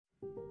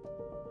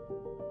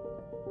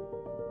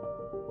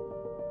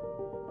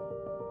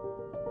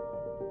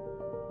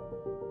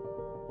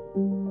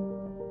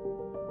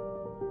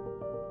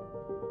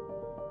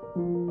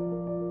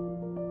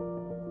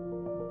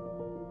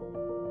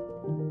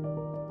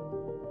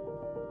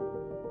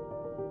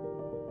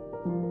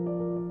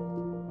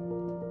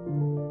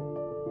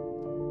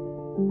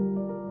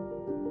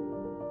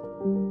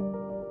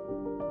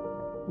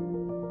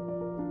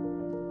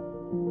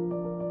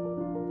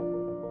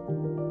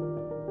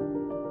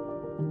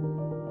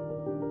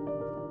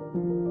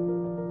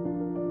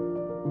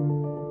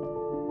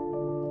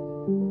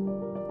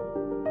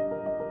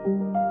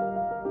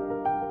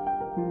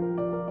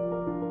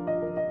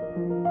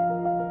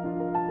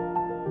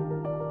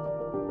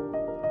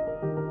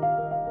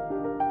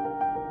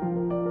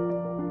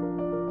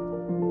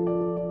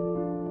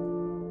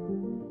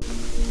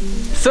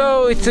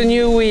So it's a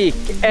new week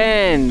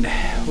and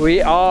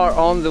we are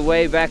on the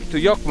way back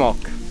to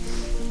Jokkmokk.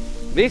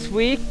 This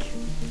week,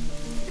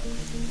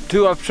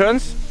 two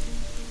options.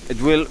 It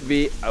will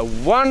be a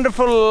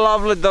wonderful,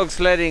 lovely dog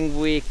sledding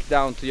week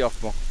down to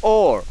Jokkmokk,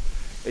 or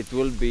it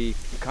will be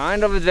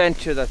kind of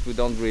adventure that we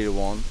don't really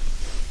want.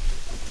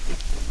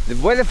 The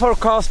weather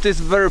forecast is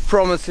very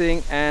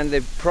promising and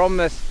they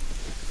promise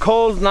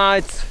cold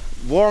nights,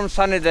 warm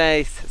sunny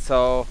days,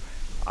 so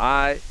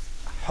I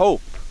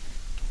hope,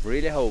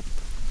 really hope,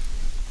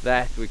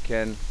 that we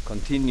can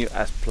continue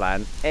as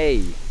plan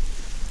A.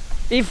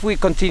 If we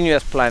continue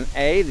as plan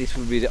A, this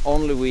will be the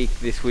only week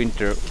this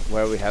winter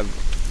where we have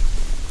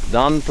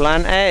done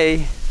plan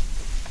A.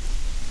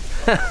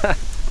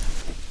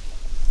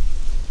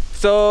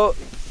 So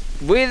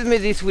with me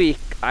this week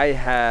I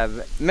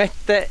have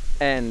Mette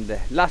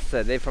and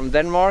Lasse. They're from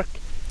Denmark.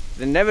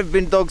 They've never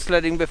been dog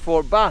sledding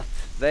before, but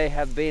they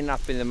have been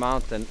up in the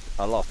mountain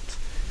a lot,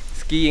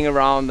 skiing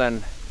around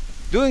and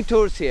doing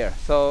tours here,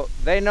 so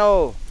they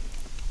know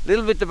a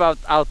little bit about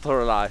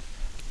outdoor life.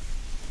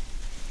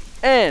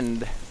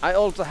 And I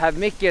also have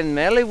Mickey and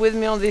Melly with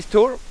me on this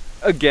tour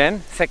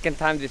again, second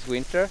time this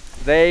winter.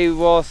 They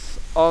was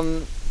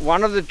on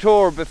one of the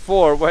tour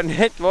before when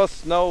it was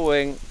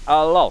snowing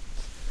a lot,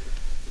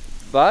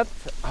 but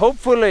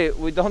hopefully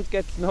we don't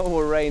get snow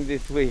or rain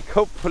this week.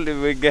 Hopefully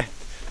we get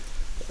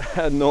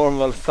a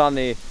normal,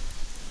 sunny,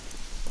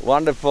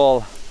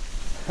 wonderful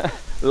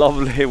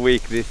lovely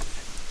week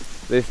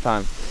this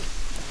time.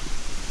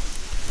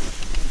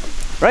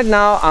 Right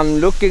now I'm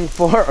looking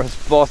for a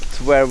spot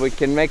where we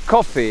can make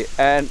coffee,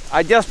 and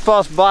I just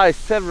passed by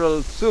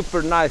several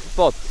super nice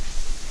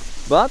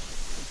spots, but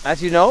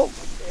as you know,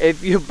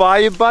 if you buy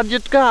a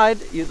budget guide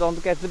you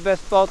don't get the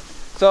best spot,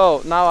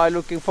 so now I'm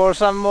looking for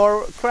some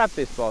more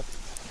crappy spots.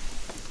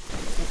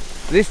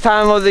 This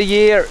time of the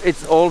year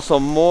it's also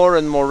more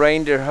and more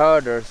reindeer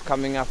herders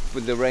coming up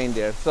with the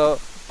reindeer, so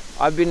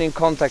I've been in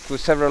contact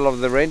with several of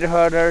the reindeer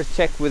herders,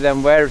 checked with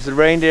them where's the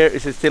reindeer,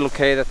 is it still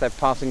okay that they're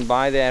passing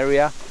by the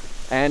area,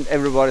 and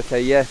everybody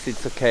say yes,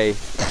 it's okay.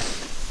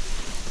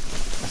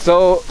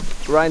 So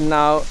right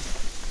now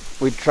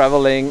we're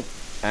traveling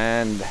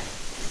and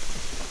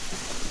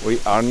we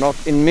are not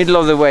in middle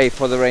of the way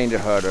for the reindeer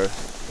herder.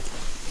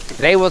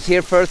 They was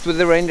here first with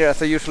the reindeer,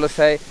 as I usually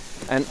say,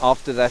 and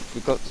after that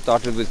we got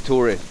started with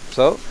tourists.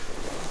 So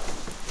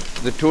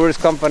the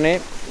tourist company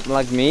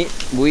like me,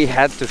 we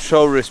had to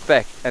show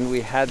respect and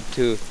we had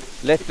to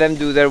let them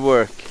do their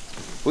work.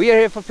 We are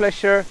here for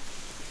pleasure.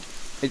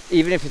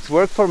 Even if it's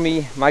work for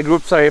me, my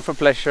groups are here for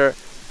pleasure.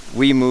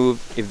 We move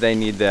if they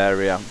need the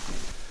area.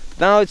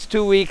 Now it's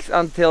 2 weeks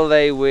until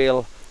they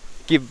will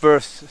give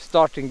birth,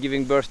 starting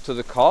giving birth to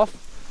the calf,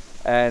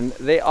 and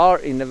they are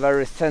in a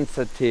very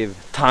sensitive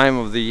time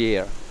of the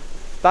year.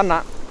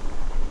 Stanna.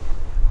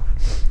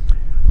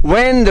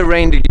 When the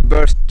reindeer give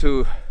birth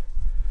to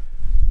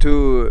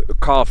a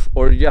calf,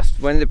 or just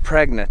when they're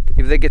pregnant,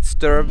 if they get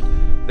disturbed,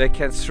 they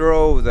can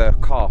throw the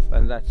calf,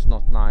 and that's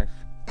not nice.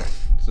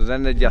 So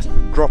then they just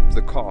drop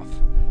the calf,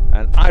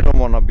 and I don't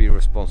want to be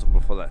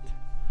responsible for that.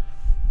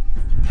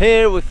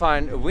 Here we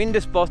find a windy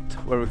spot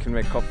where we can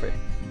make coffee.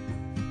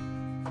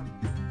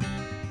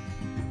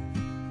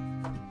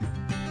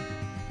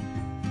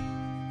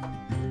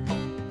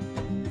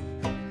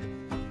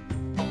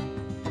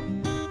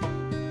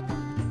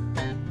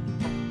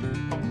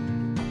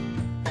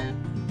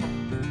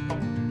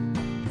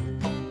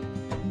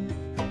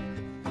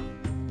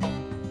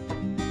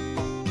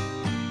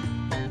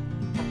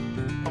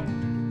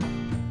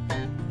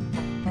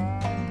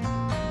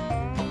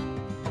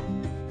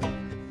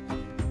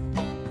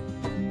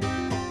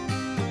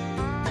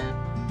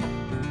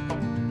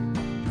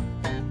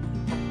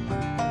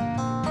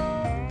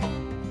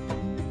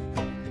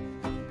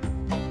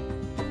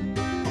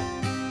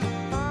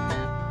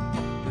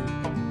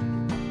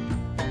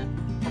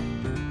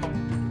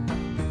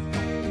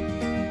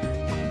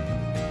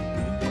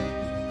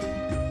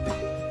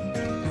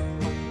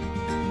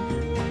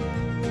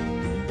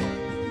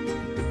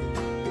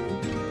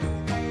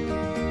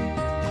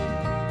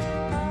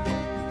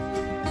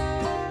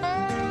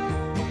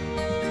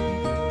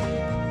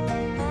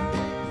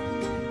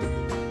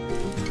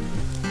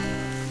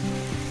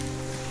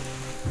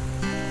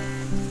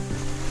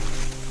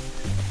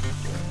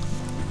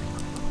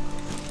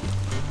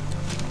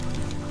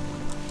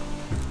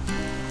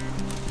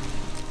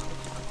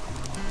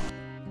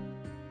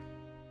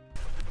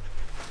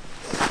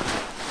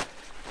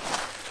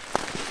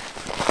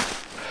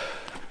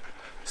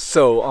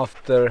 So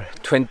after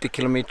 20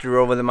 kilometers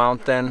over the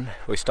mountain,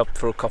 we stopped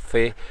for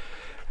coffee,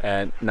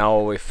 and now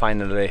we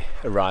finally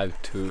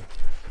arrived to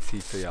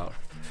Sitojar.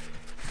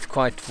 It's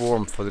quite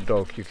warm for the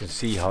dog. You can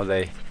see how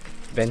they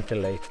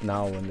ventilate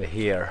now when they're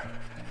here,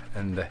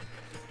 and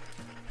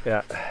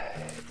yeah,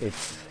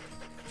 it's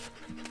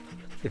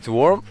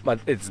warm, but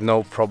it's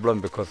no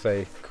problem because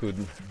they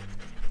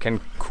can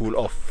cool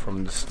off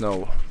from the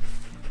snow.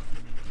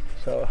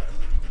 So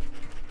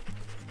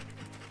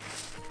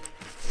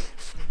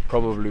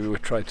probably we will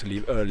try to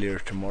leave earlier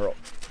tomorrow.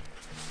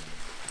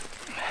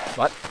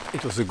 But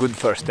it was a good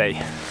first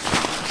day.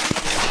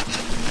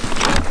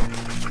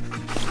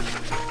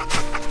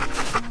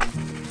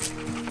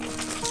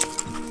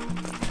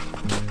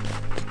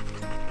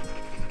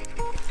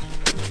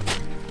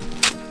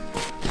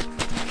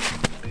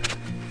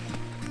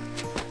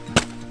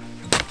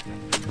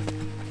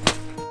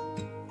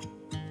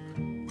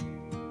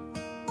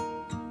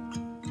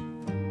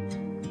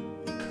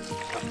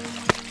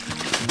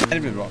 Det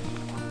blir bra.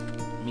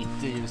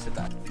 Mitt i ljuset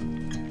där.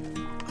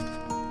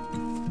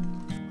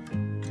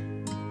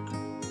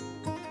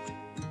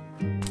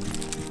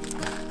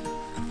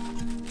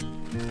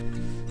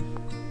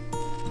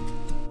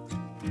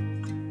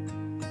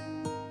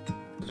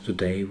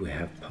 Today we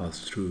have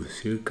passed through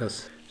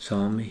Circus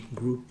Sami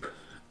group.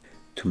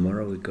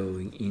 Tomorrow we're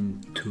going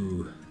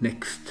into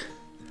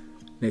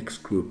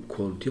next group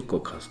called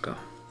Jokkmokk.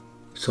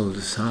 So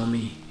the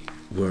Sami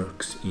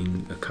works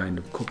in a kind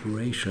of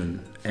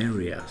cooperation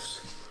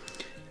areas.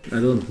 I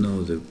don't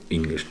know the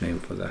English name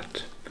for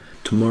that.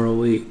 Tomorrow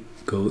we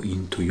go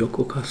into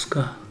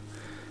Jokkmokk,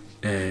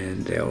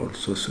 and they are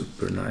also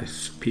super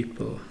nice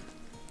people.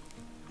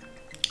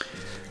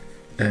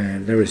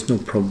 And there is no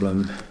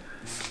problem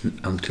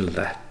until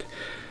that.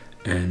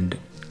 And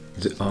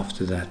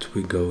after that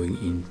we're going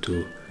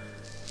into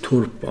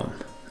Torpan,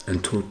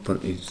 and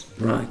Torpan is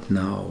right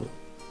now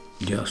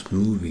just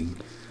moving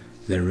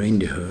the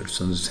reindeer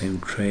herds on the same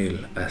trail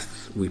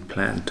as we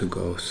plan to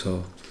go.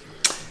 So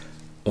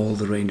all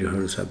the reindeer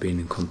herds I've been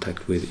in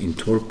contact with in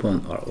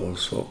Torpan are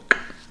also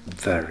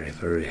very,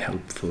 very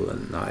helpful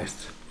and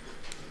nice.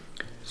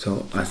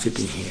 So I'm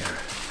sitting here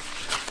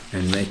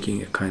and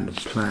making a kind of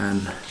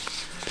plan,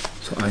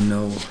 so I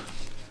know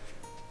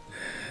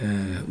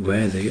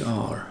where they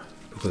are,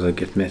 because I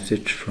get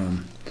message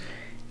from,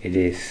 it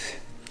is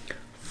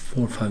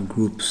 4 or 5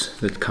 groups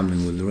that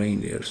coming with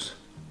reindeers,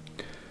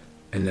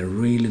 and I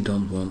really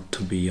don't want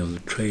to be on the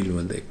trail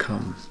when they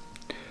come.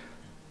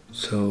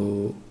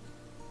 So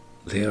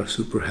they are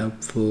super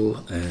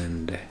helpful,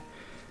 and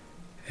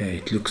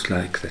it looks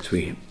like that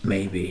we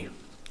maybe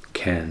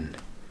can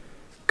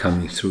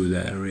coming through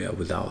the area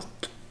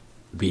without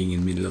being in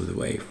the middle of the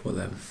way for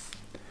them.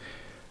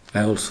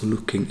 I'm also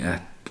looking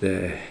at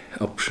the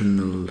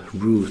optional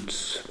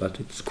routes, but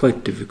it's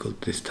quite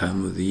difficult this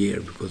time of the year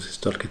because it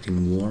starts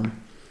getting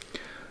warm.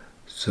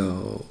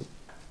 So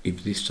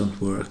if this don't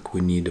work,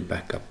 we need a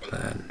backup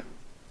plan.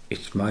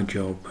 It's my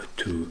job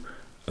to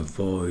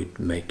avoid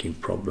making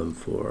problem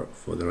for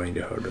the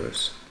reindeer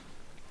herders.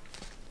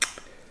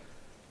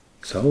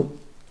 So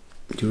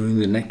during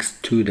the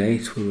next 2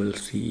 days we will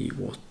see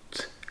what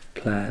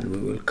plan we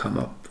will come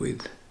up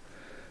with,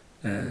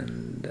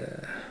 and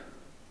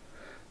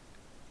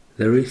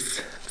there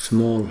is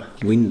small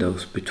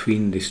windows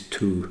between these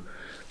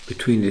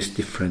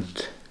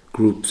different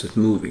groups that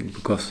moving,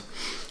 because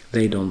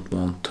they don't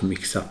want to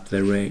mix up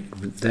their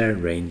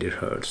reindeer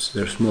herds,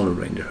 their smaller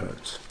reindeer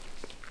herds.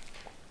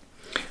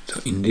 So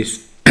in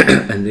this,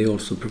 and they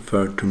also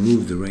prefer to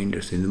move the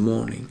reindeers in the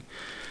morning.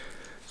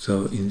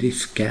 So in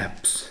these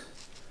gaps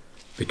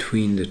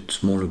between the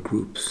smaller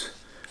groups,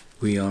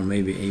 we are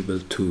maybe able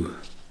to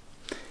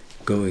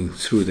going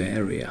through the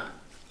area.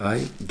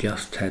 I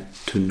just had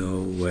to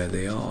know where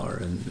they are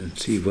and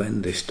see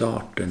when they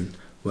start and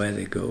where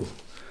they go.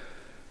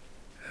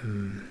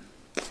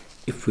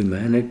 If we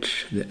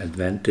manage, the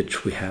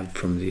advantage we have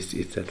from this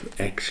is that we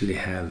actually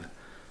have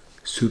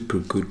super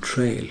good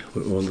trail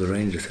where all the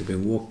reindeers have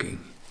been walking.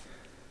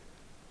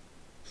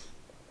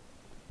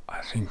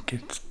 I think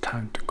it's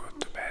time to go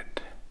to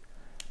bed.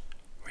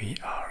 We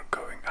are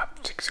going up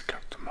 6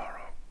 o'clock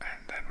tomorrow,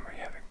 and then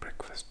we're having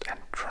breakfast and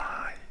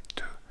try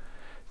to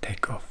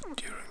take off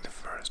during the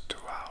first 2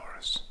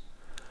 hours.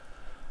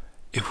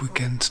 If we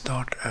can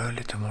start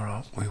early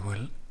tomorrow, we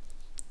will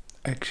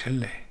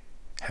actually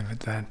have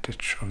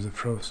advantage of the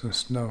frozen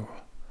snow,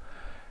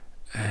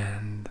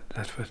 and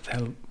that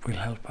will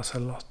help us a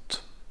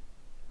lot.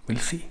 We'll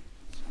see.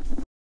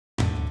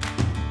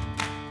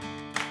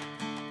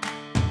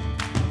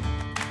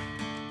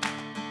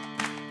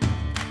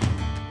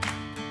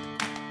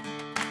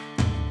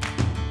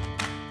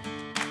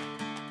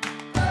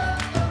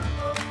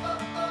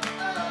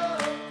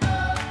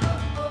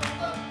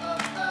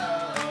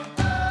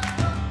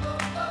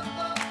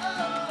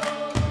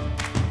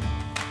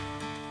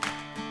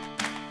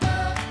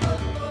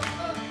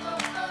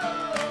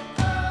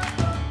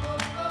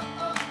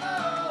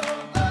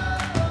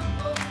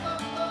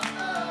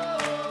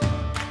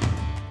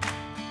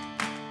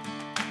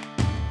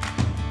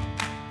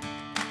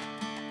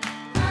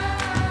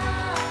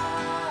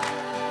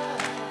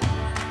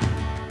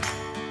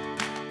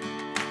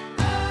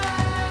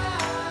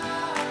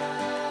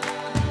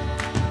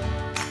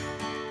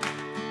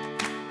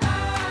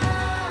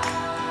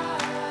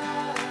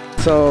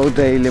 So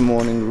daily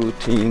morning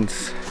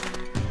routines,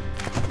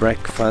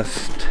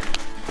 breakfast,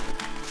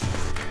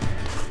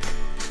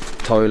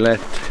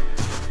 toilet,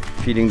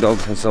 feeding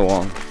dogs and so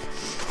on.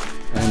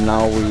 And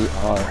now we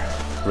are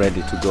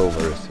ready to go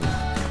very soon.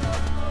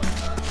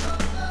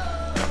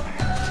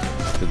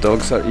 The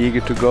dogs are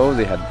eager to go.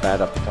 They had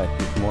bad appetite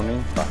this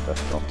morning, but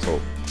that's not so.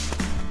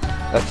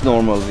 That's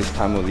normal this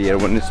time of the year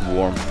when it's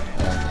warm.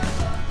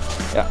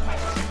 Yeah,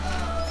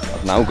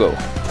 but now go.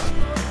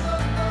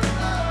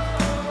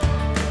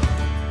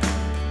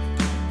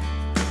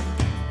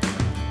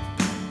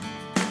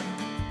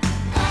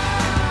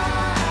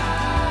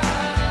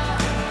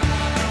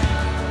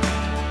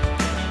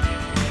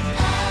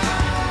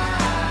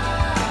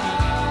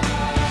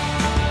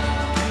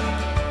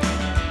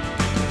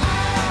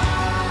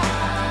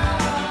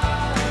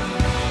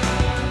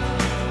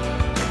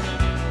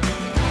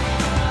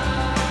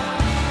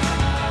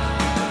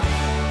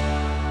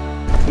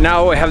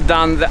 Now we have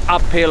done the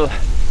uphill,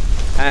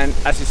 and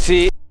as you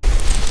see,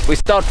 we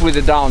start with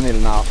the downhill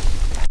now.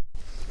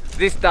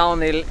 This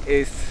downhill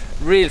is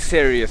real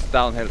serious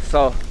downhill,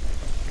 so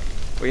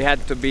we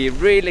had to be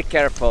really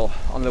careful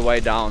on the way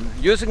down,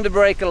 using the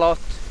brake a lot.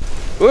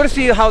 We'll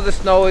see how the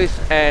snow is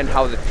and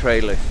how the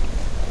trail is.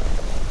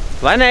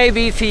 Plan A,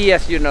 B, C,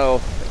 as you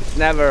know, it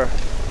never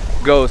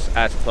goes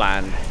as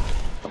planned.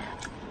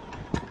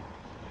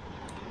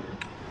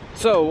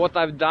 So what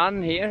I've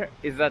done here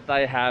is that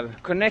I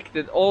have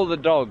connected all the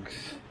dogs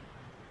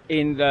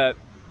in the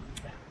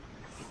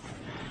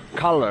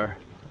collar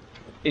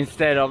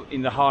instead of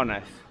in the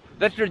harness.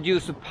 That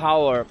reduces the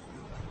power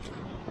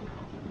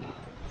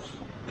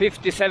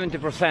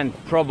 50–70%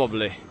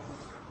 probably,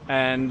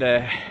 and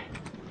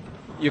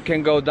you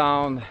can go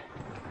down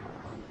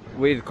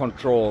with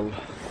control.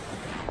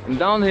 And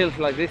downhills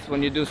like this,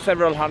 when you do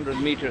several hundred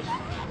meters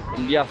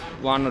in just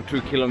 1 or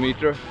 2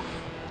 kilometers,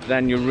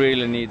 then you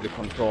really need the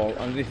control,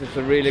 and this is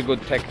a really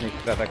good technique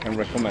that I can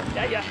recommend.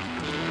 Yeah.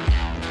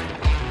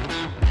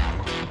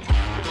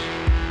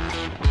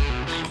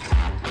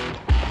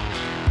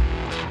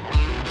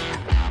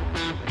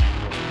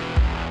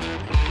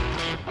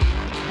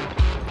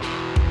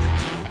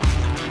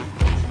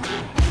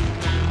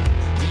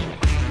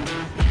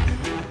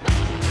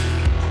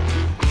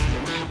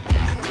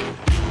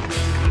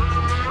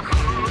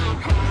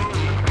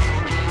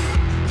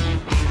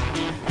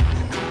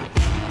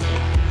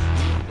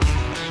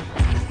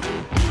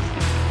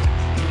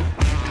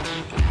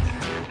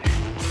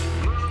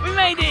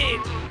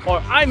 Or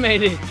I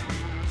made it!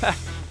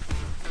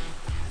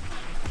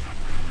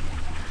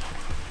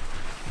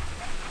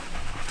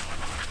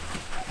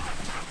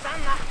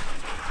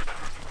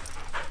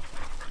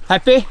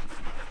 Happy?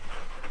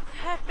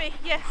 Happy,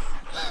 yes.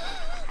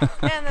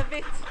 And a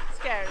bit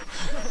scared.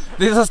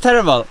 This was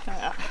terrible.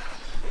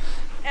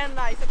 And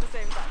nice at the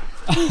same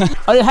time.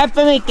 Are you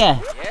happy, Mike?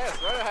 Yes,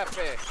 very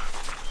happy.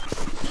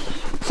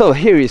 So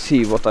here you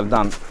see what I've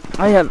done.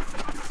 I have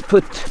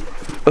put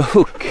a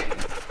hook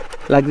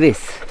like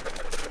this.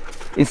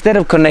 Instead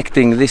of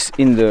connecting this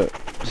in the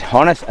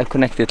harness, I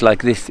connect it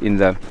like this in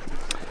the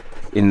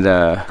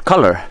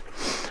collar,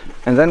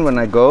 and then when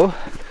I go,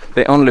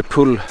 they only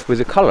pull with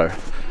the collar.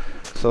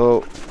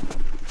 So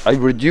I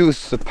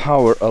reduce the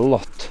power a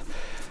lot,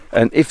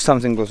 and if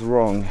something goes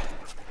wrong,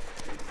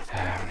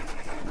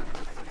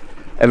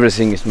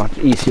 everything is much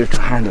easier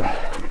to handle,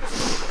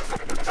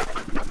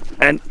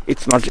 and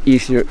it's much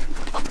easier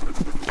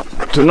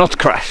to not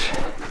crash.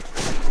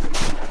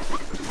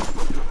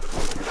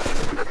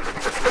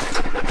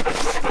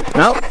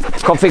 Now,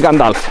 coffee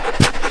Gandalf.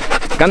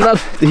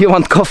 Gandalf, do you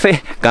want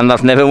coffee?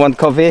 Gandalf never want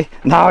coffee.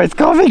 Now it's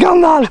coffee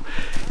Gandalf.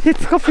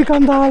 It's coffee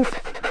Gandalf.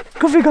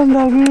 Coffee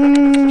Gandalf.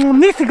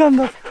 Missy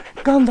Gandalf.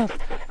 Gandalf.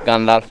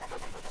 Gandalf.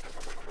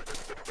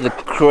 The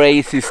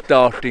crazy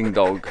starting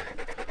dog.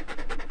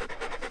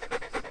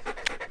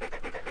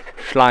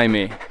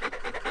 Slimy.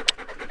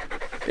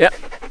 Yeah.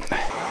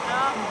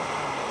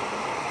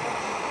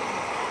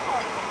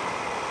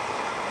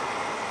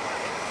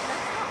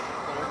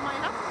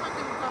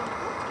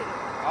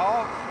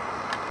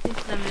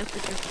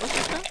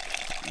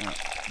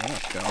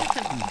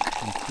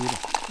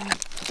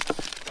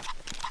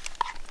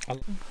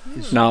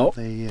 Now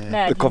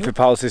the coffee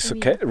pause is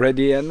okay,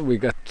 ready, and we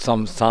got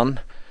some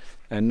sun,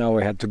 and now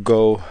we had to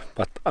go,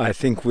 but I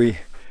think we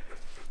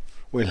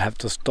will have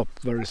to stop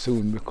very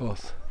soon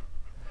because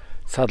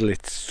suddenly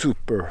it's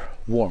super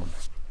warm.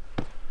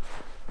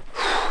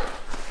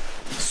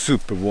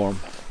 Super warm.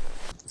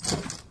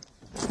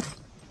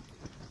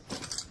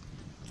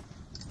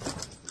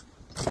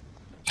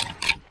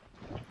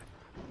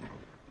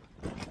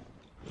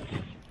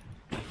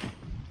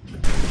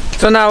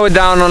 So now we're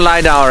down on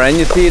Lidar, and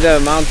you see the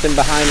mountain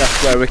behind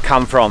us where we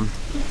come from.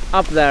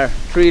 Up there,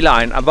 tree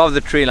line, above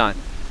the tree line,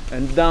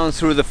 and down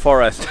through the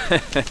forest.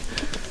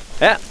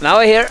 Yeah, now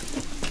we're here.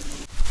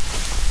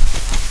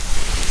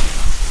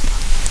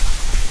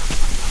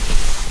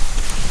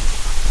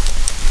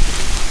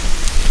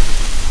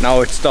 Now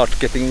it starts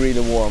getting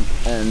really warm,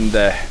 and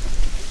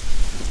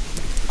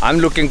I'm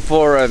looking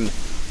for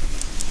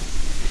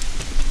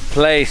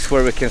place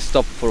where we can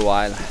stop for a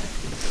while.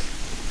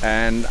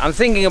 And I'm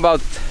thinking about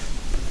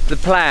the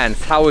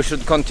plans, how we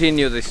should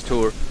continue this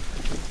tour.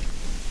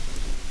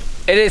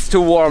 It is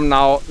too warm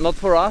now, not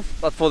for us,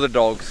 but for the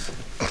dogs.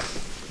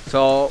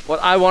 So what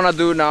I want to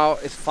do now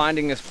is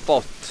finding a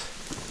spot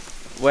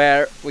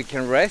where we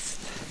can rest,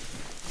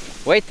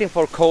 waiting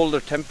for colder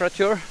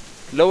temperature,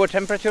 lower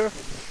temperature,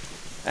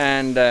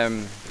 and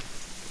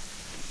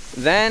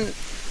then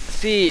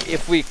see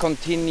if we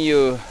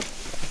continue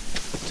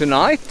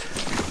tonight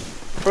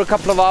for a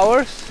couple of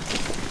hours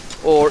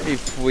or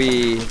if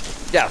we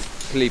just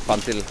sleep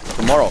until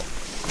tomorrow.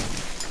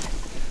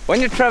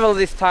 When you travel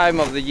this time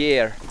of the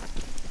year,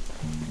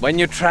 when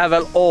you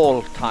travel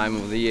all time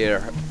of the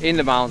year in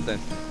the mountain,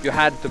 you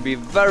had to be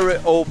very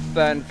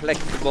open,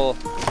 flexible,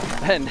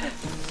 and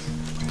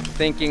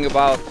thinking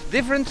about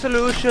different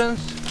solutions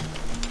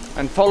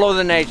and follow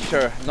the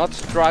nature, not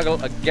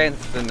struggle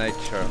against the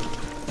nature.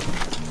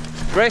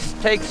 Stress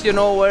takes you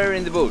nowhere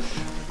in the bush.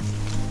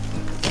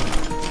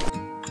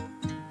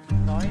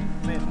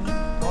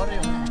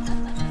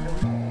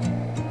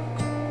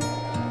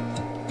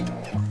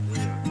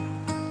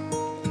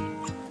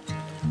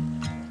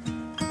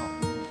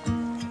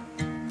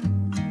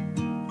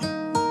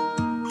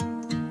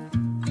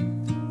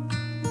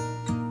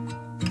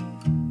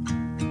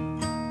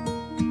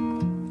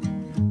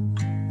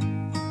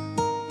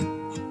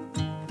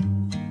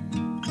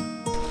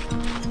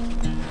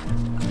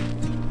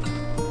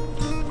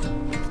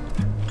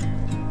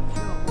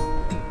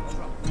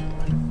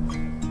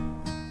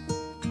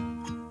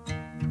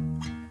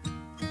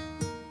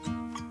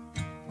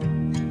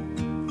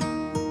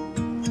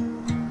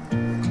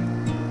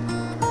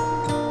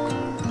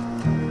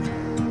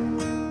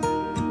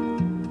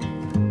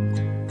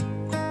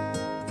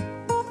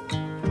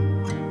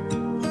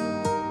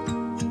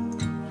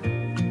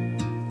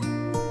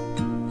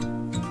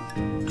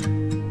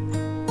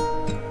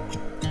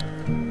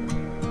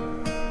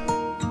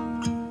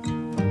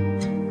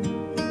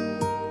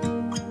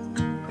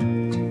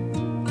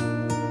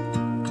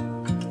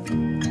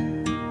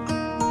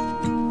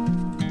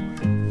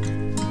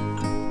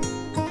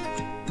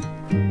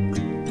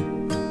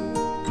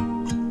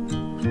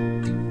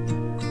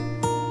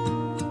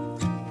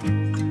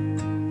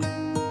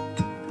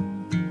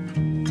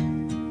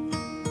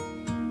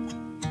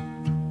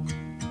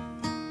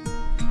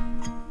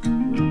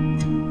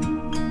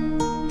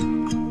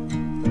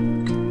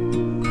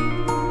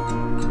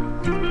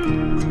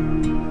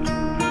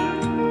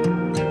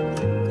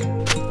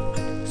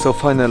 So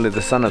finally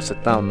the sun has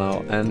set down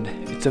now, and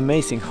it's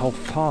amazing how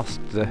fast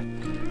the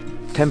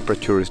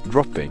temperature is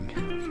dropping.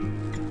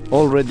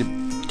 Already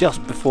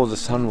just before the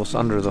sun was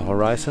under the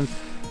horizon,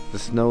 the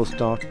snow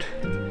started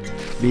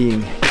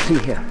being, see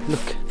here,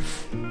 look.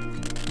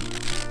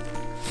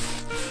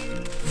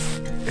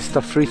 It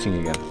started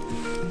freezing again.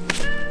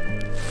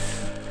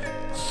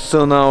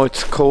 So now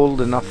it's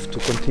cold enough to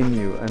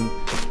continue, and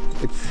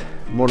it's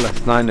more or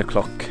less 9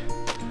 o'clock,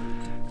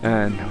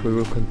 and we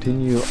will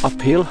continue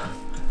uphill.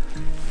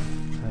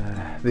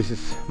 This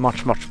is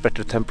much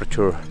better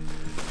temperature,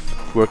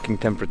 working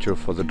temperature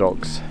for the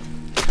dogs.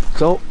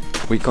 So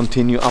we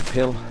continue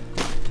uphill,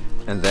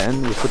 and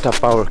then we put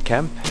up our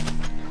camp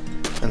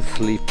and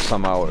sleep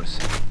some hours.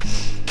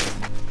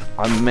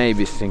 I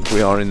maybe think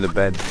we are in the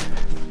bed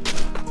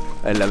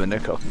 11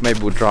 o'clock. Maybe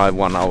we'll drive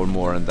 1 hour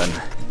more and then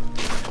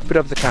put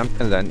up the camp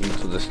and then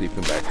into the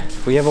sleeping bag.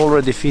 We have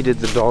already feeded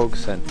the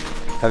dogs and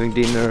having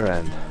dinner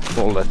and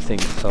all that thing,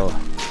 so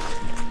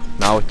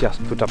now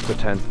just put up the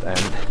tent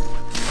and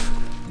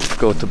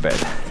go to bed.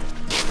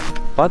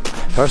 But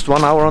first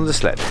 1 hour on the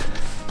sled.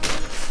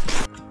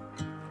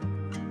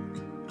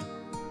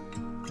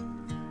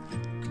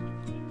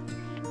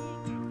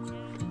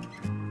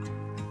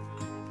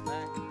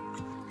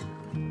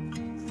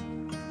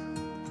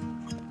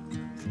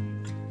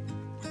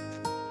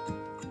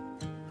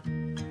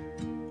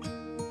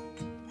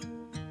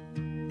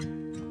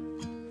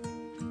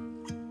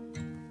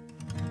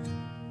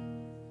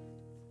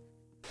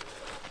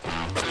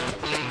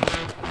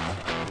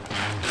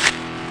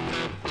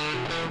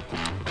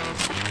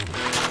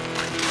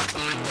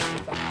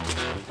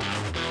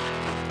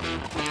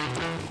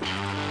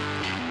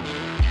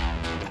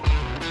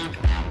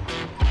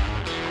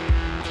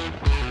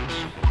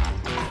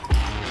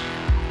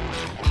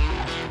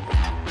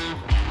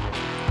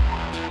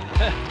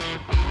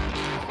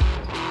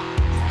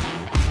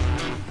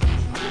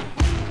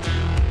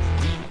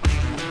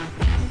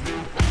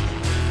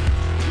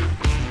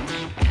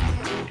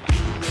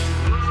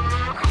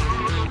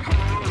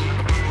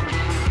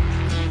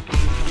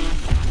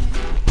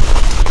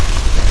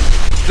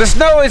 The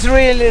snow is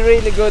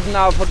really good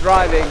now for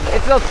driving.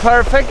 It's not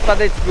perfect, but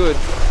it's good.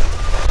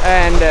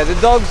 And the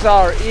dogs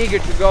are eager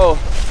to go.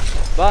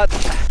 But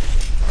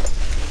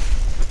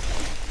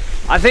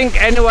I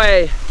think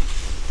anyway,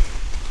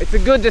 it's a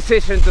good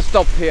decision to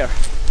stop here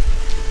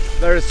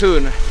very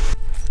soon.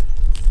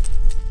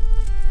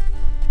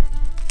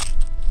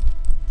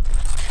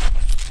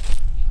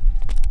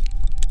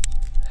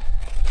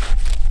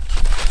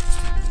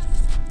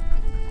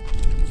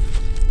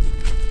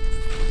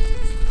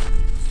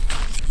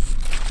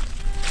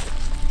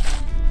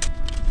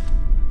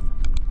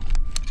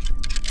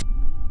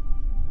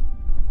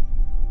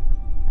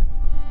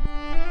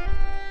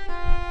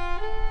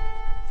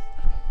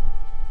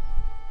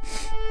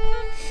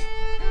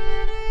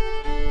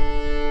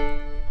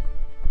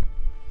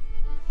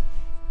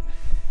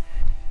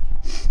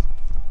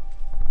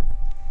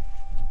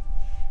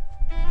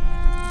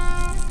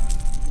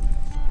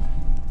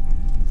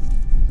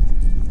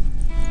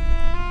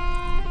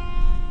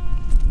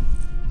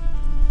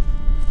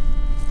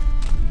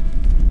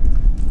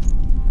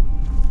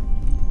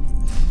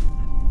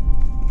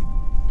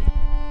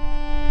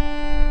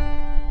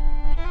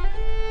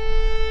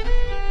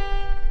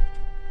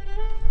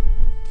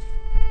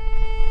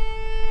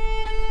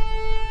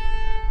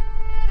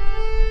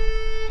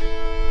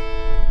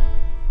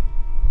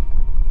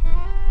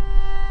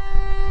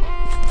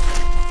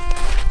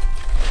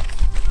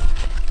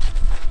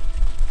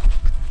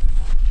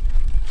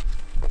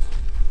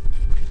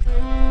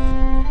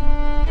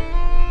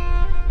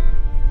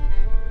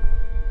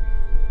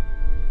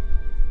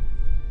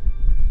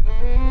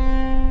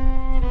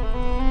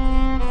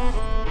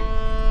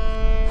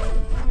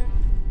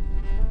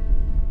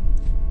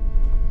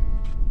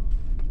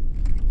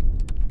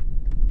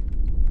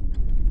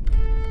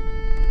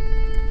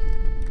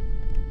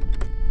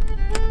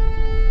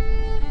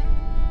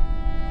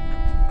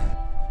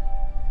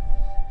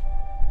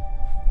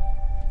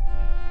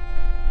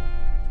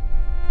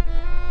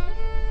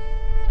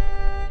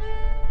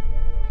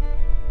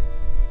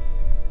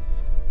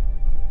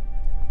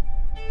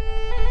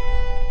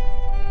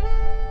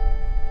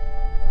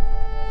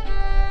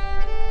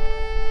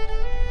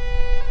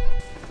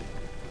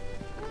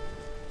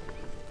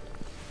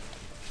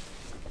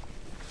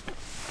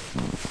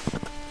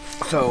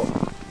 So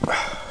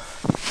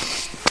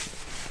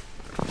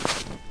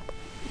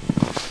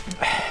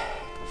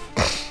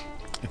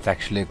it's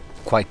actually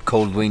quite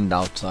cold wind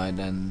outside,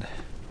 and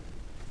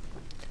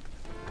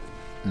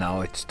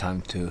now it's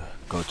time to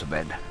go to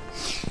bed.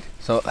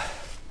 So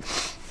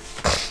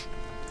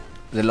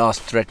the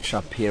last stretch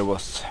up here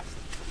was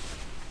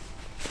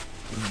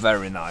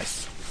very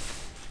nice.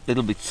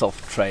 Little bit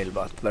soft trail,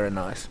 but very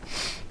nice.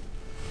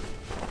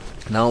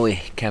 Now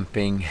we're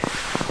camping.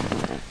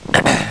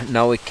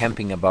 Now we're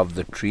camping above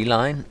the tree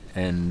line,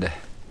 and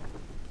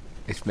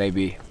it's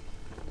maybe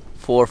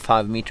 4 or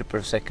 5 meters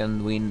per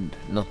second wind,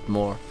 not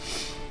more.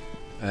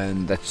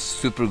 And that's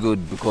super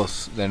good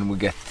because then we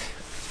get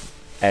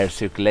air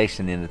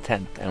circulation in the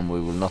tent, and we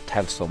will not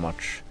have so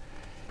much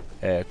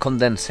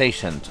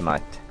condensation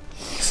tonight.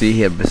 See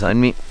here beside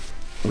me,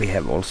 we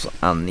have also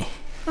Annie.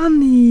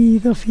 Annie,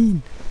 the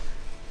fin.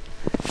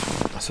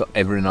 So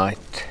every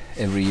night,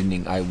 every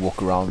evening, I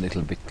walk around a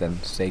little bit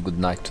and say good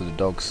night to the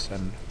dogs,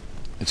 and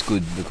it's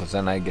good because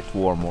then I get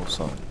warm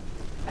also.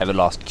 Have a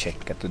last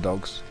check at the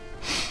dogs.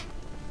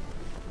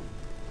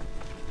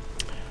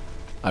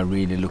 I'm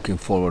really looking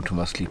forward to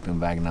my sleeping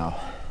bag now.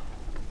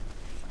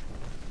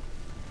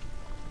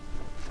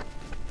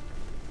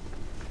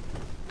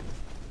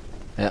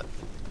 Yeah,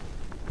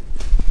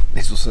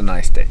 this was a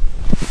nice day.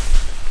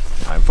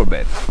 Time for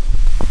bed.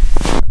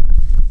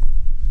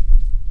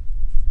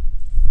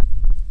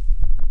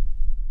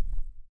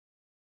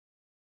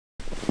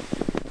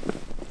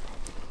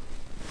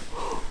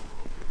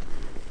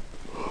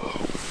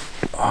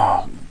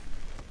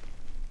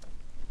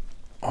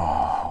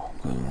 Oh,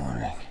 good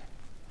morning.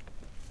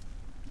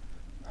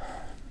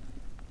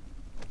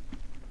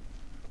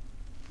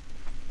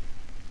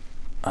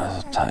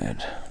 I'm so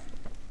tired.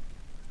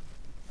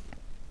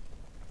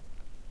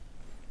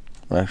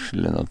 I'm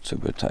actually not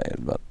super tired,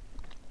 but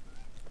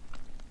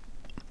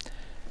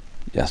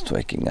just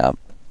waking up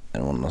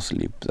and want to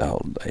sleep the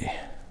whole day.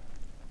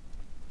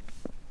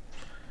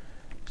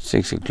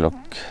 6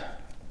 o'clock,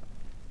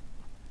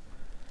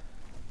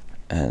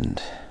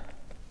 and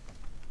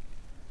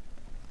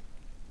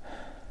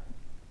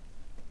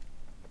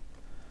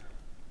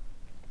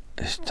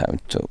it's time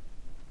to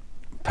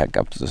pack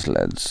up the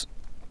sleds.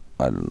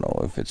 I don't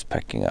know if it's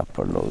packing up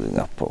or loading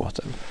up or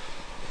whatever.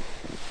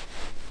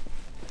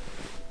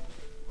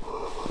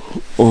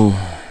 Oh,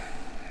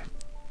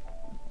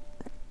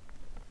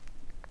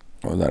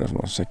 that is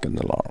my second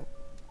alarm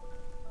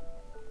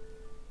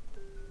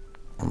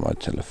on my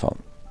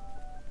telephone.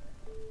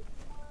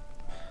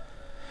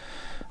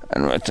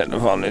 And my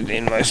telephone is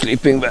in my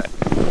sleeping bag.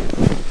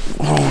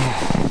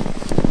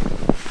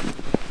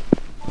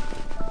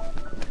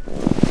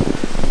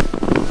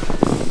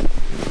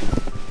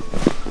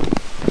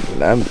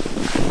 Lamp.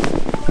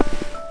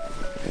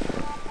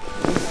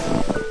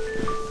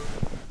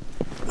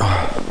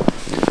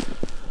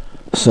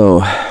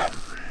 So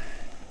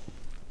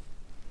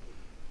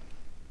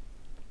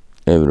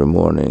every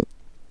morning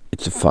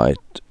it's a fight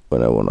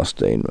when I want to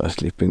stay in my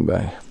sleeping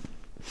bag.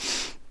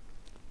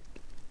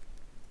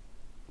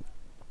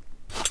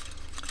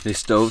 These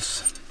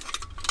stoves,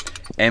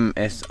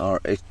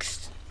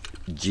 MSRXGK.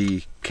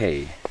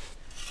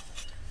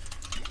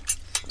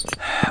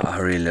 I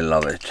really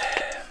love it.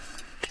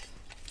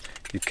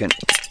 You can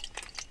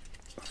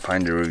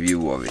find a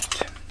review of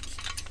it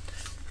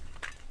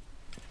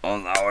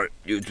on our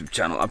YouTube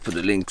channel. I'll put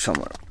the link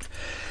somewhere.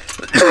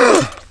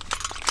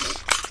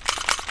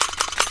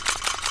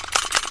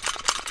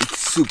 It's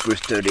super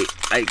sturdy.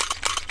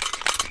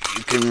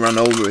 You can run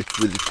over it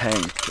with the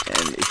tank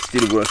and it's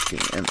still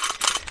working, and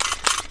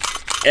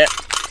yeah,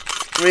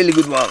 really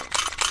good one.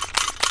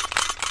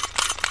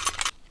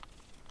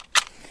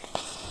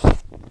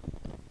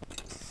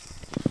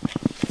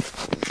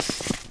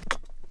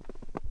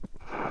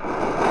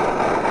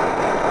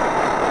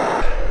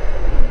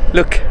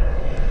 Look,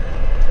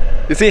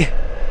 you see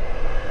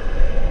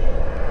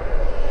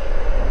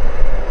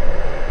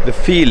the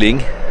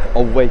feeling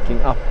of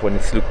waking up when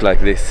it's looked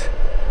like this.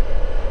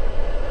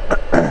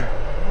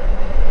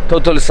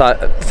 Totally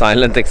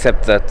silent,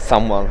 except that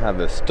someone have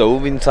a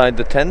stove inside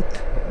the tent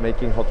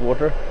making hot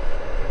water.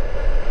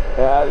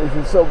 Yeah, this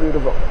is so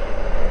beautiful.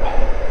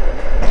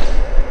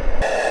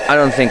 I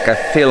don't think I'm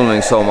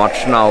filming so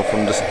much now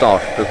from the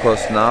start,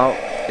 because now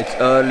it's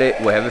early,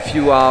 we have a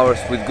few hours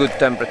with good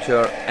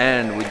temperature,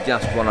 and we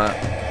just wanna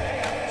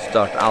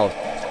start out.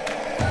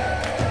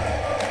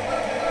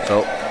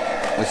 So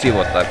we see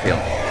what I film.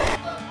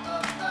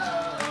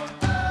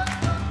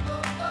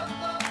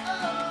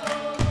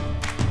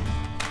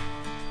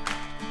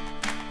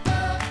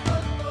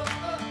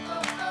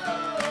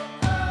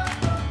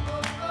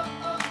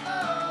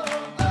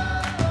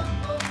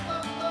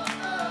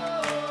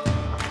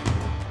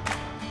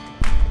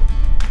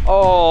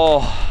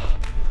 Oh,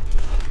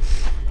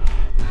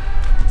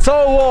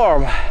 so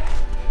warm,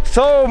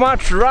 so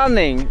much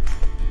running.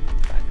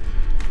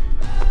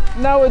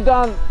 Now we've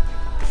done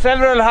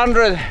several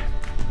hundred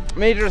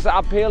meters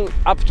uphill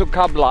up to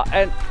Kabla,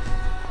 and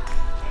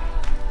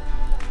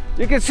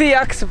you can see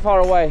Axe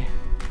far away,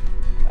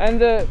 and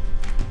the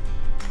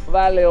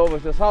valley over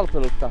to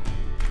Saltolutta.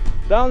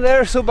 Down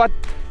there, Subatjaure,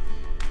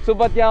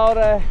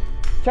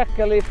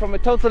 Chakkali from a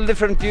total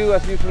different view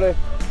as usually.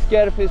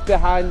 Skerf is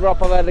behind,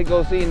 Rapa Valley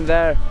goes in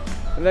there.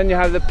 And then you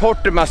have the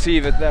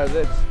Portemassivet there,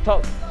 that's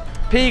top,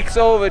 peaks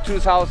over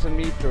 2,000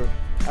 meters.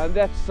 And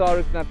that's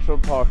Sarek Natural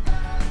Park.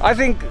 I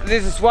think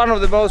this is one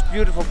of the most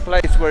beautiful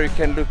places where you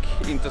can look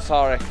into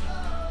Sarek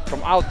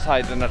from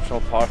outside the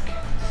natural park.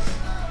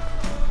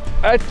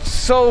 It's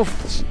so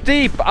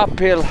steep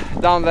uphill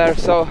down there,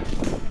 so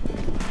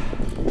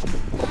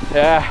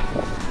yeah,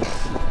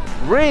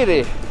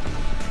 really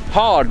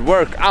hard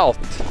work out.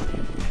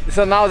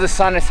 So now the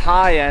sun is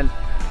high and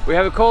we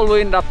have a cold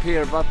wind up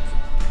here, but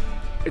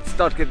it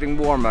starts getting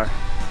warmer.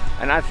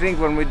 And I think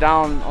when we're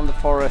down on the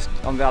forest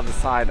on the other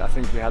side, I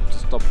think we have to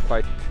stop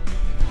quite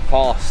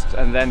fast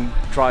and then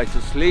try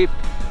to sleep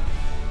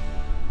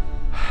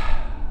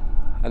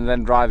and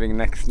then driving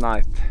next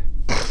night.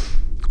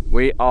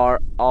 We are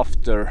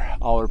after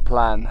our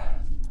plan.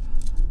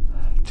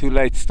 Too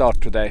late start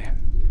today.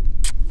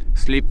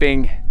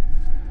 Sleeping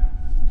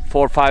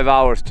 4 or 5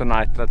 hours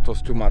tonight, that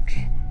was too much.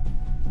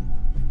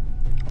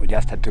 We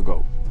just had to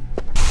go.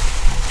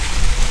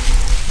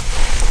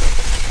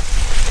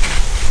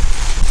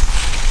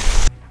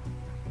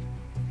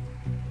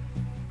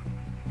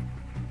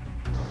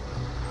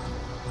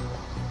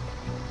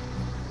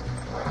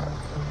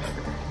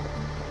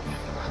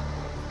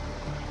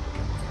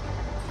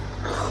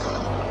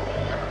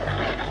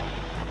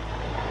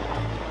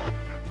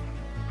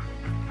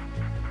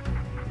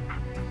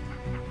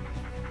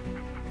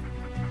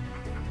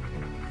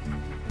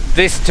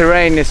 This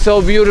terrain is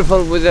so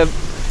beautiful with the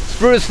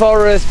spruce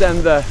forest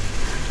and the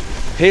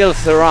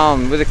hills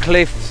around with the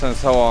cliffs and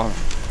so on.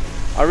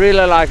 I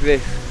really like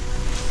this.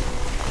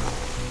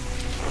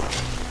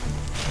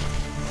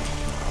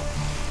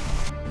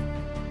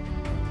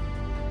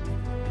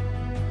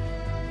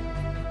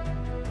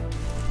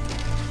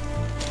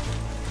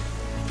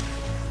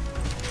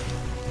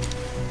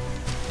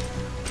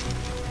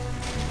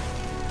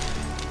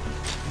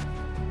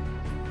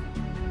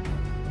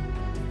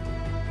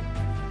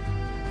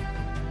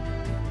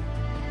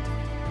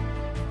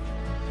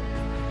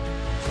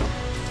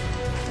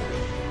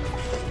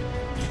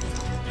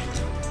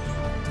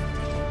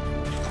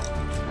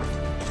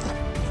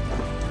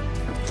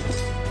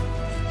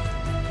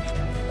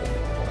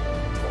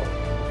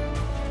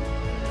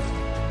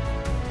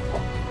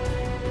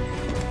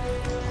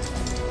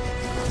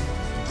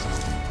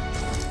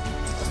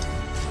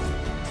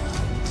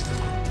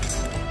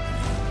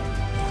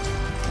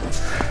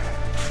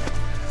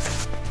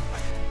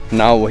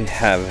 Now we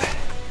have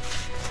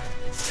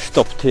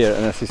stopped here,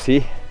 and as you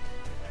see,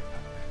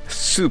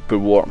 super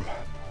warm.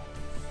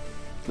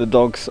 The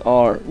dogs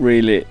are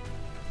really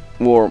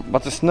warm,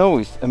 but the snow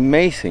is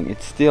amazing.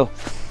 It's still,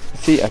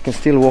 see, I can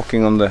still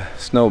walking on the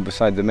snow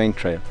beside the main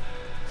trail.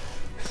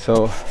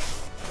 So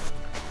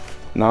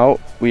now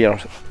we are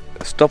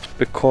stopped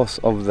because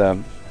of the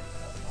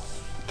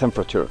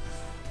temperature,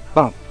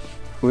 but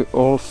we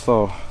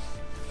also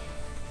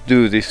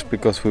do this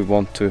because we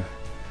want to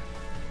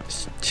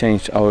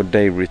change our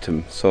day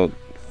rhythm, so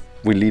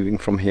we're leaving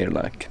from here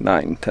like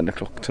 9-10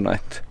 o'clock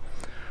tonight,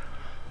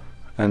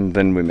 and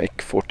then we make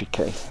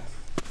 40k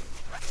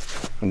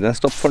and then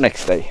stop for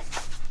next day.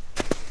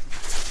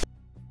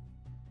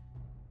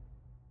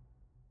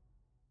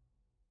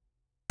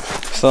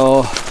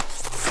 So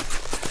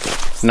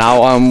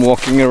now I'm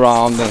walking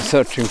around and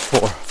searching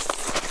for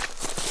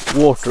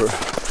water.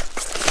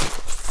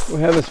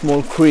 We have a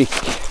small creek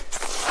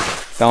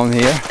down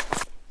here.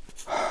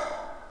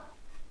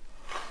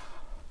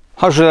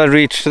 How should I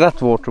reach that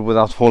water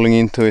without falling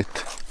into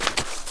it?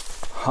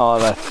 Oh,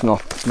 that's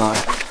not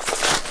nice.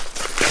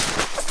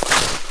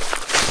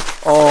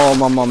 Oh,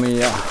 mamma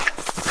mia.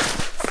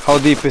 How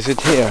deep is it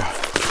here?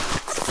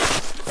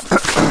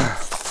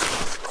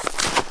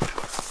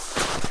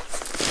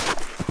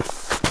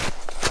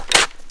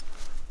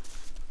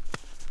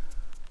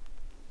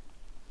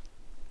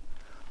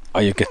 Oh,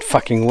 you get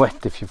fucking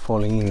wet if you're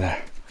falling in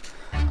there.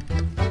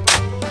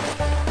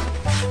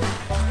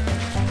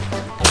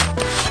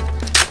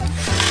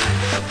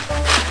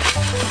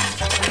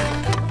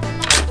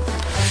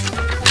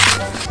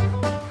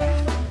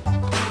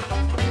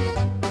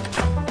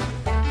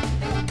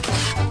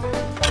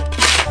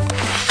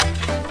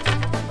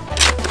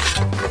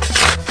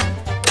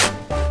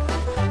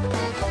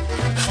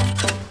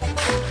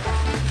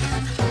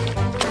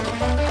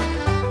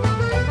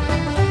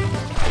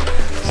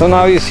 So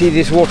now you see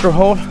this water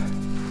hole,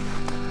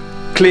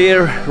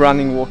 clear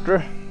running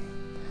water.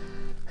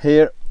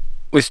 Here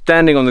we're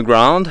standing on the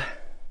ground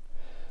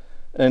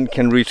and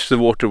can reach the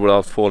water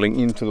without falling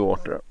into the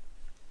water.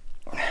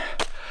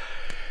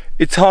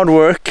 It's hard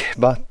work,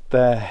 but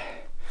I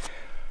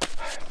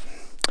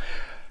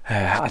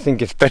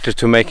think it's better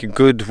to make a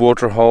good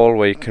water hole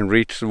where you can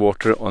reach the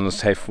water on a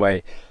safe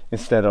way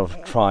instead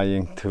of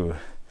trying to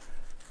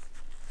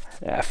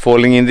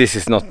falling in. This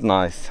is not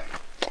nice.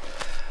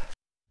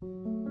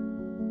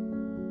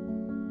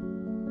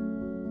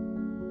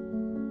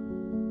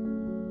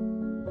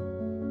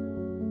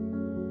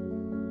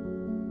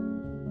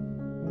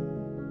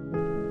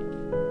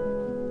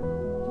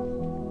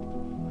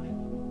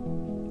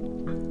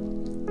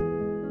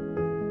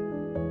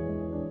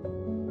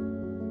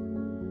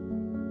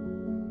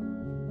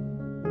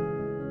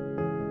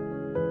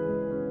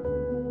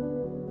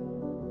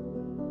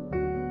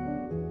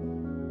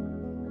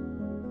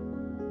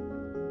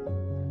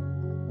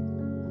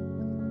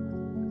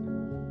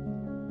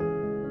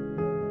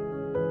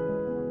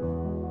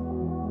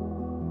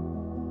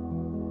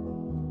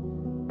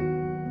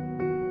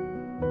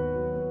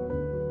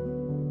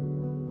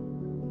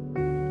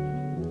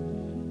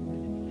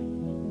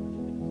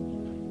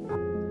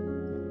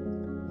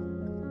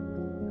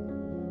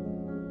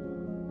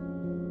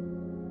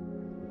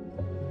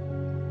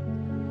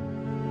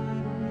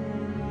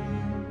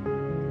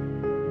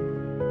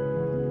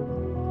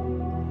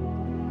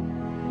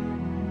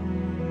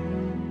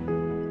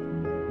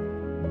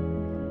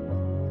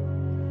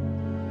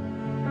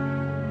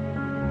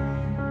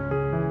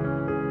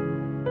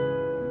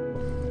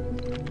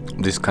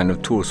 this kind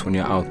of tours when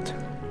you're out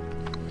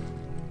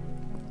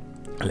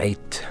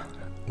late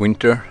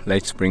winter,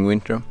 late spring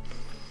winter,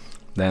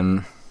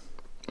 then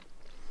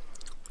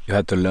you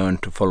have to learn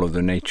to follow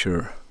the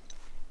nature.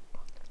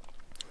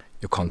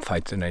 You can't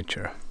fight the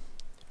nature.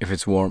 If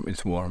it's warm,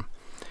 it's warm.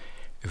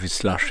 If it's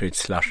slushy, it's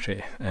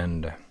slushy.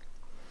 And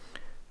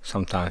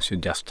sometimes you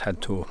just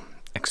had to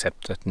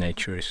accept that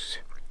nature is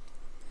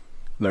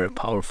very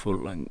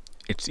powerful, and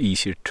it's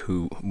easier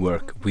to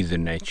work with the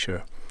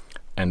nature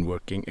and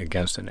working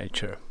against the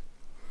nature.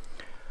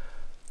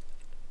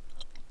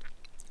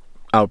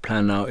 Our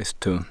plan now is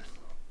to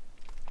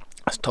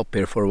stop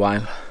here for a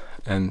while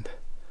and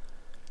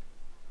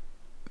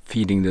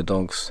feeding the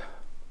dogs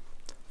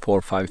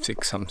 4, 5,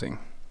 6 something,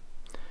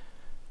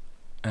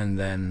 and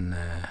then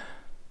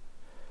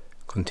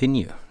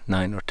continue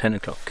 9 or 10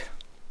 o'clock.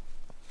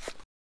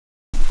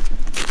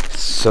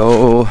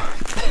 So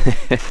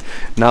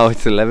now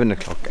it's 11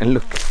 o'clock, and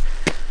look,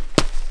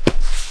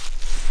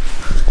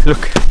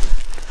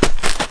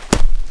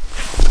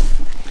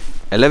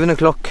 11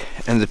 o'clock,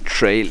 and the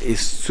trail is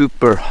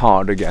super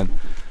hard again.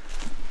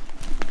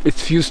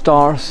 It's few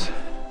stars,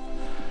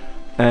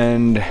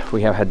 and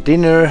we have had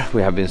dinner,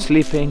 we have been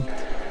sleeping,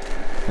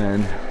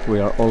 and we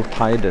are all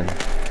tired, and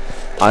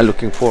I'm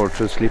looking forward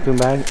to a sleeping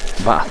bag.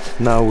 But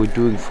now we're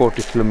doing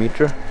 40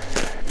 kilometers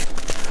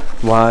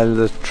while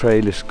the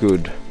trail is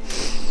good.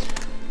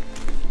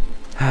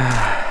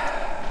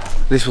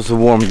 This was a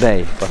warm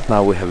day, but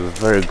now we have a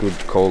very good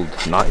cold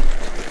night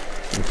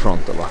in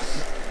front of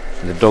us.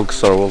 And the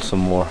dogs are also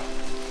more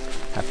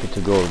happy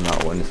to go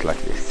now when it's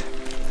like this.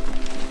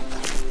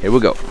 Here we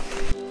go.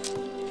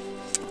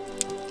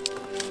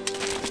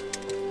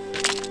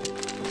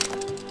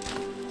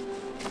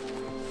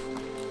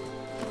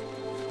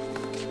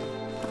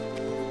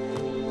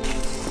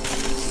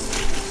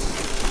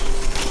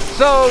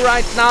 So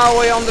right now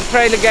we're on the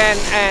trail again,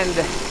 and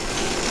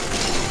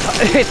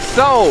it's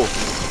so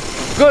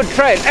good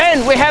trail,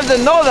 and we have the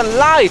northern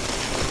light.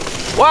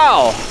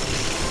 Wow,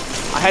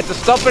 I had to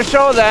stop and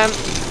show them.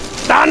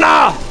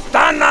 Stanna!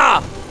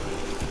 Stanna!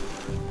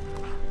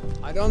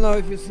 I don't know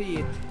if you see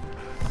it.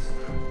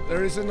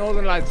 There is a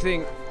northern light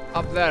thing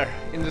up there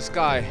in the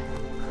sky.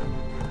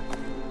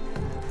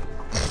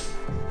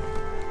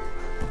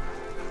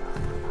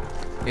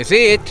 You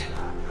see it?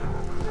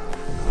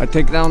 I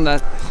take down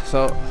that,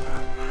 so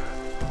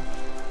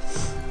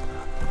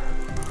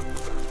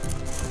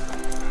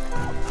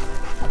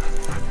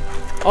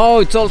oh,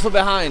 it's also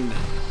behind.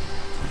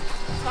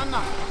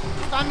 Stanna!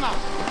 Stanna!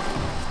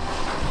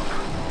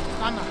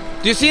 Stanna!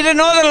 Do you see the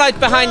northern light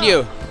behind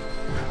you?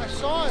 I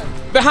saw it!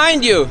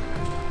 Behind you!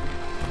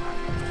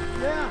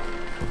 Yeah!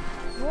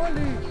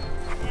 Really?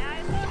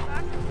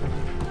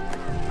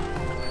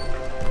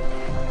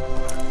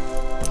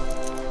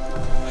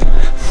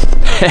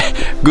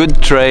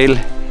 Good trail,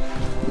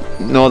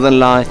 northern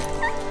light.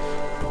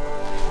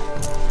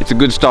 It's a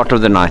good start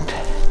of the night.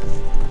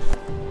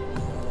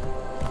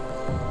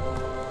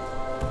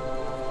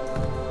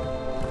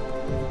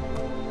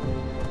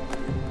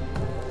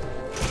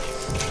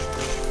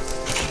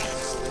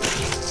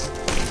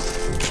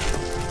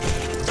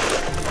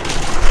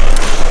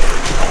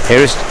 Here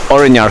is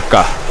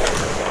Orenjarka.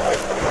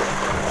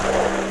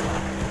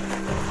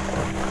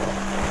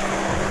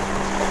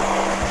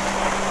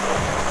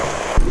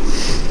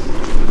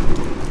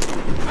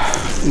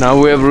 Now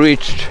we have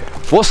reached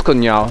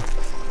Voskonjal,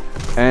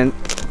 and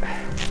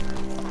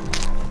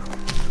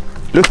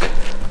look,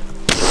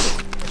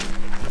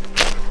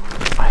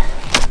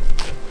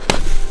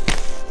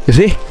 you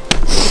see,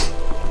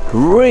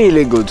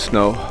 really good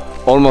snow,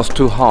 almost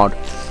too hard.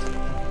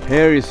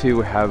 Here you see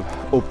we have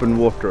open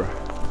water,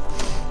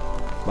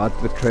 but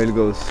the trail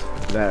goes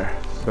there,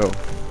 so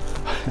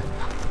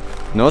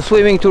no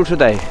swimming tour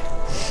today.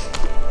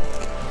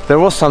 There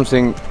was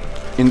something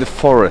in the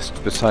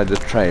forest beside the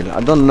trail,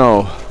 I don't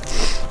know.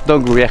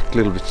 Dog react a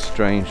little bit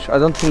strange. I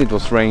don't think it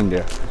was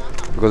reindeer,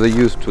 because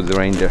they're used to the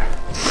reindeer.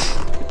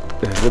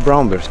 The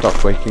brown bear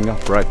start waking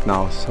up right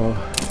now, so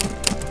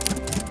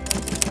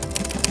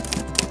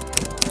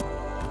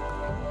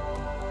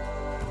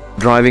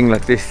driving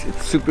like this,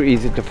 it's super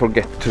easy to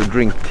forget to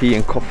drink tea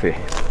and coffee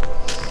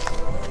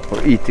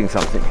or eating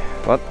something.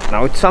 But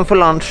now it's time for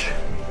lunch.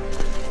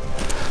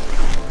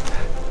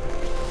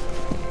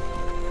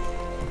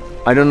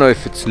 I don't know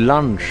if it's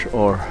lunch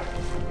or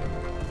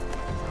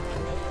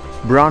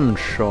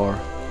brunch or,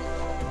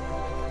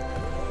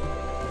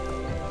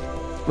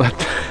 but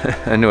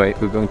anyway,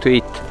 we're going to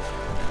eat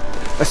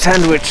a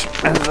sandwich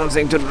and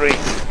something to drink.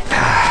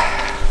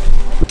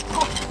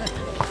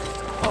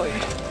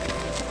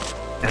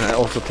 And I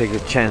also take a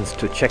chance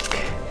to check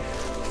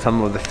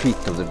some of the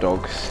feet of the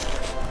dogs.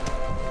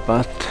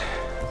 But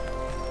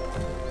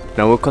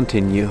now we'll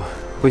continue.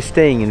 We're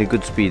staying in a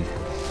good speed,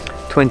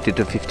 20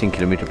 to 15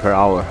 kilometers per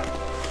hour,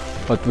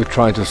 but we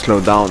try to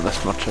slow down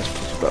as much as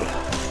possible.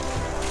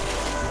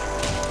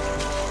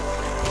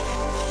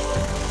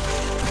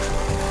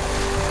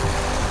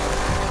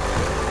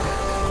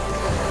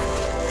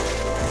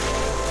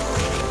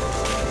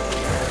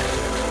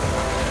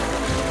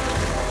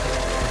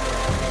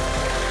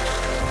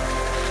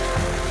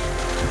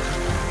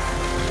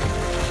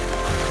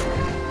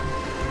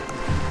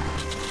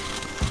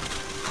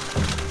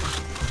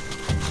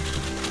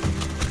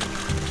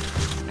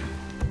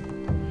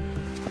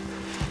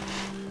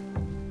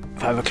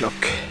 5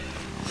 o'clock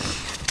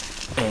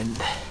and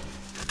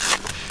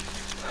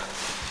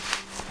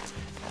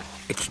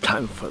it's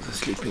time for the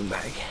sleeping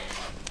bag.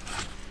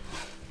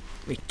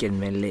 Mick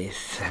and Melly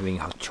is having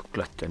hot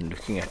chocolate and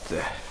looking at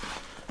the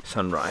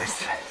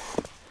sunrise.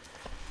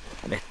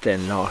 Mette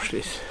and Lars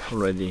is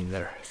already in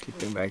their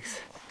sleeping bags,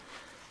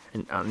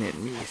 and Annie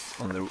and me is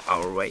on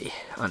our way.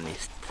 Annie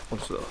is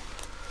also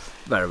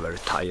very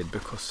tired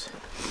because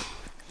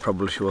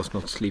probably she was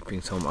not sleeping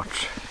so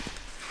much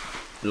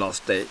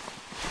last day.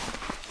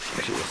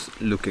 She was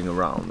looking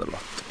around a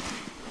lot.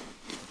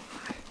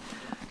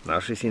 Now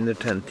she's in the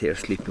tent here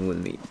sleeping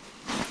with me.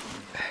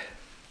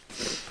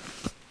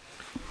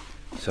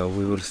 So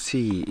we will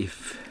see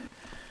if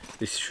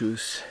these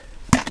shoes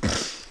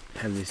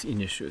have these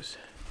inner shoes.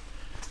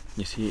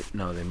 You see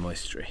now the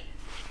moisture.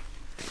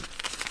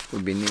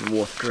 We've been in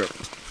water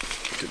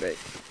today.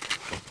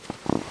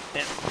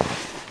 Yeah.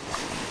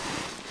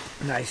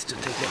 Nice to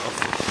take them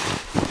off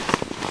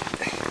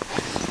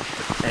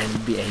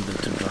and be able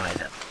to dry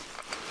them.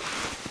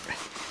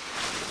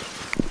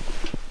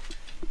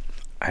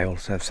 I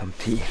also have some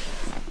tea.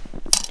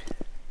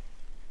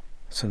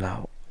 So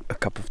now a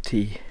cup of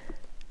tea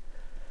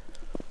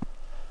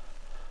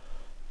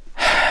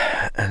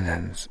and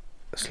then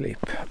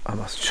sleep. I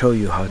must show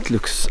you how it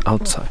looks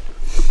outside.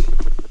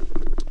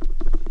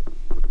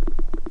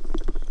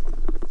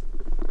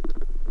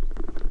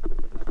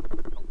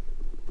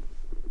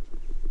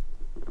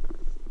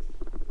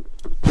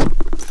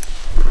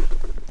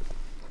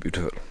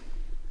 Beautiful.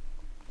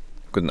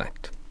 Good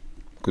night.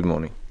 Good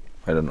morning.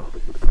 I don't know.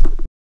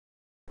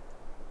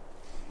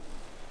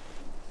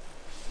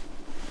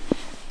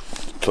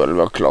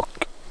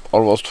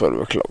 Almost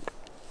 12 o'clock,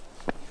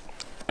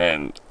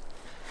 and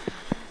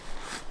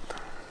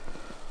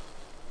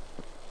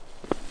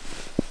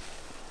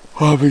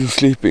I've been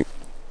sleeping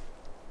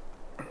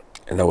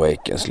and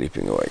awake and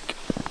sleeping awake.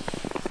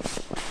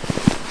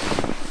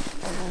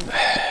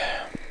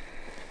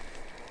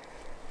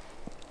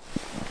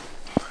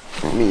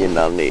 Me and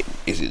Annie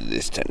is in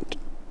this tent.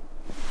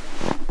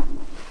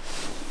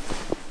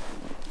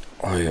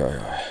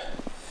 Oi.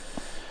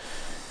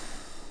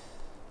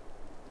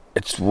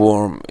 It's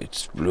warm,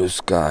 it's blue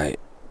sky,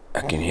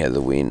 I can hear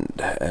the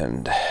wind,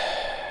 and I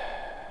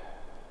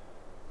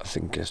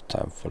think it's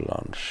time for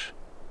lunch.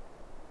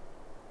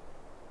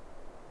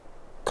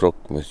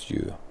 Croque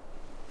monsieur.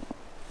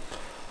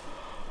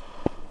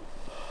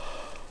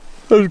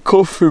 And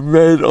coffee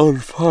made on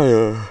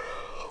fire.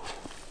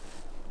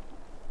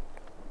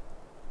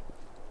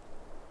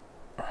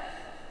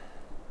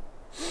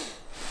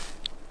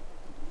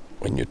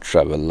 When you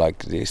travel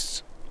like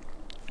this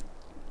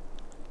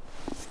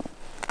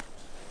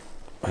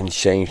and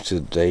change the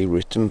day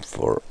rhythm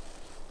for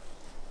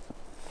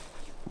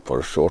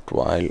a short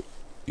while,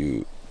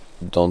 you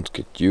don't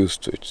get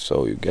used to it,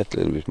 so you get a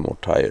little bit more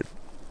tired,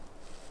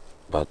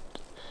 but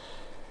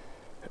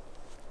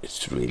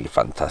it's really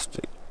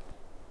fantastic.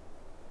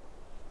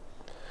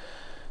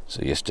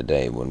 So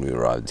yesterday when we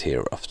arrived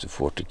here after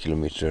 40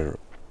 kilometer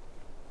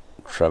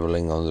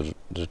traveling on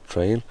the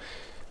trail,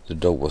 the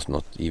dog was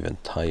not even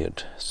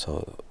tired,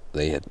 so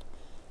they had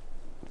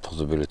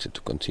possibility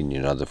to continue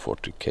another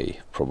 40k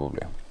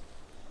probably.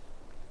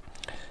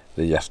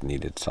 They just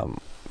needed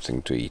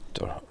something to eat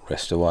or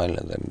rest a while,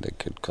 and then they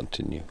could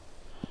continue.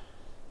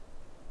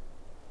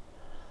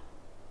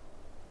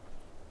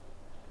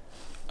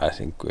 I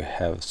think we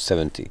have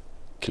 70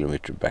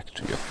 kilometers back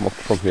to Jokkmokk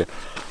from here,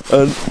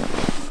 and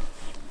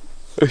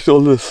it's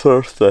only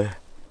Thursday.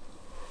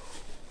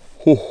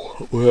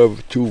 Oh, we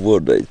have 2 more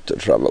days to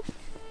travel.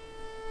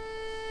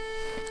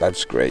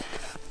 That's great.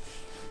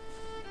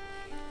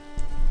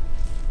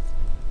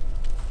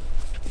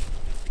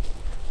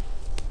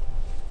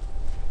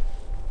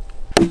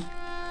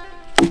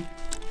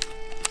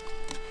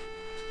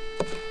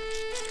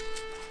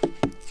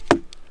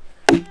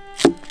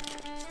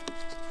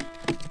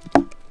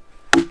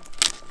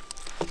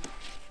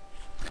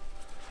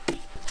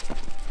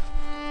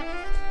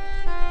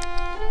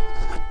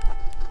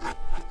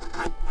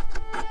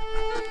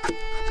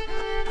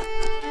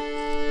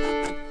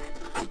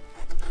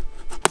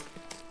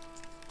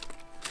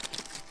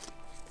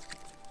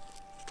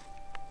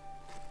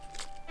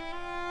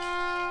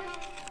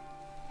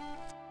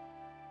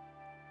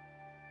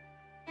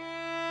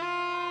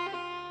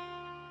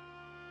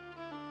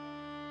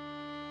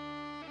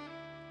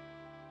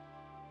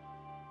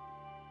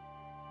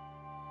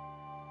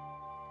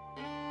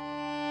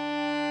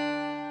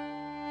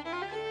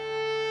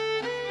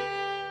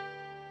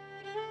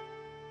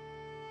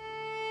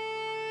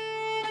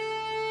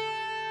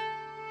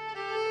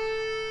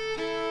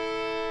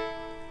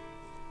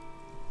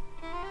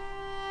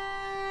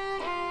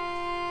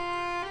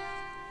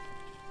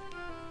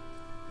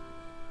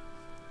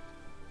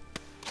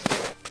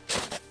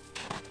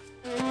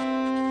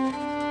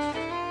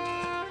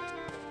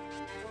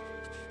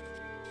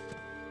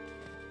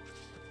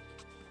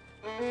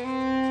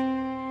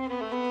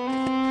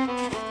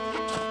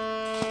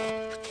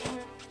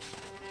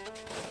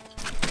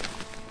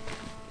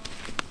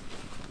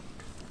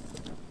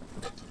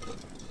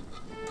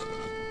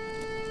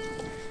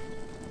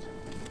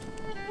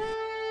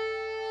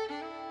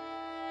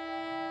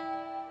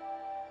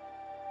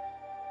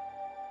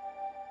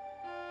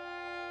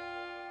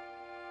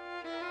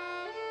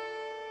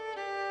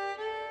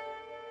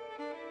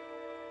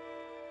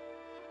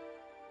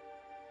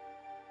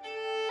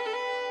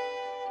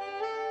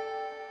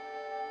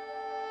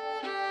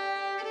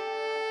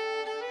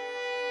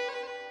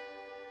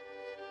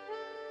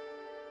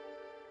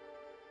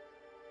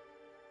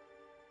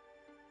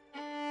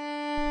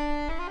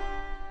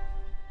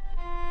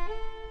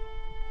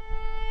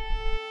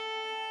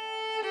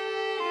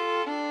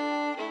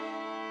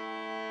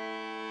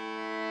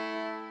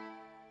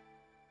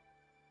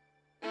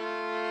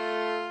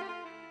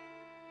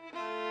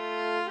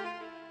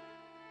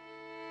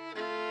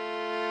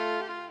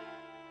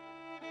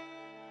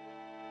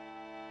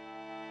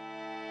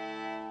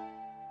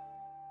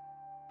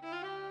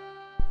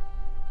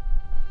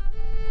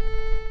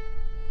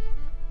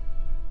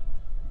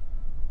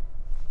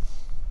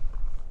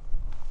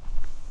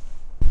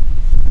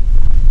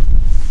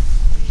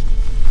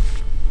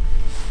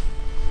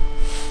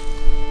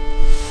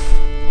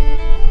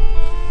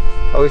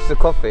 Oh, it's the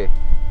coffee.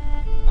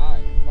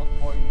 Nej, not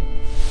boiling.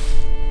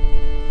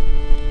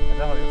 Ja,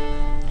 det har du.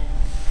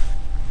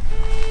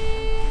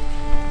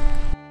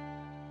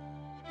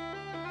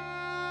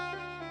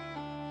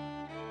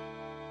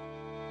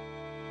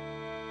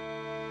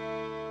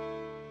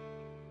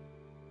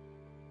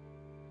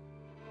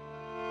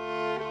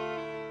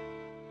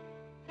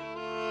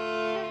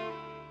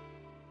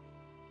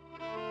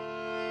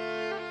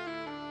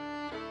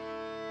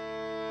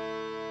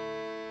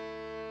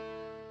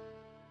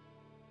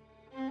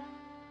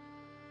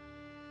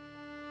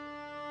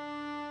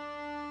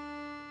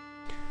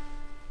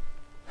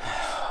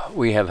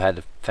 We have had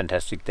a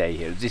fantastic day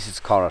here. This is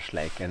Karash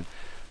Lake, and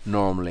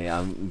normally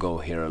I go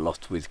here a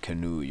lot with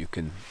canoe. You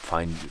can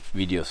find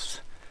videos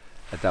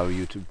at our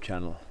YouTube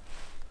channel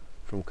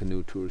from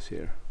canoe tours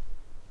here.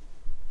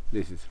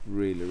 This is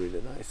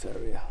really nice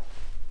area.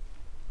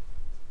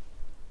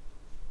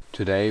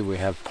 Today we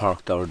have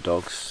parked our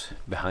dogs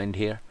behind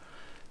here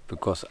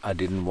because I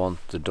didn't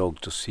want the dog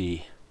to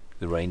see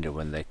the reindeer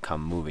when they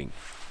come moving.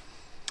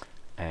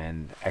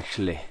 And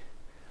actually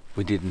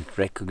we didn't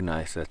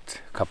recognize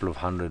that a couple of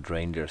hundred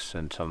reindeers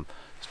and some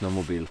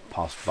snowmobiles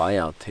passed by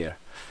out here.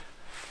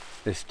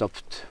 They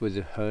stopped with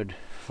the herd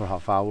for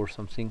half hour or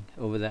something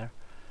over there,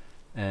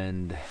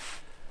 and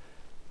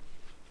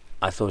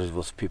I thought it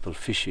was people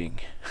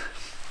fishing.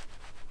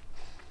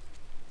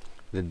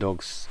 The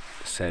dogs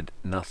said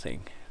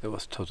nothing. It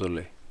was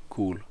totally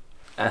cool.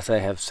 As I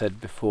have said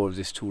before,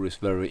 this tour is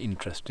very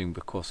interesting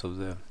because of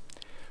the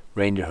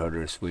reindeer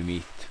herders we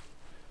meet.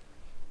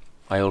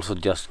 I also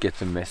just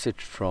get a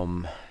message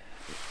from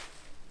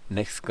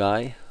next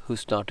guy who's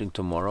starting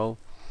tomorrow,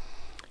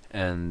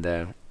 and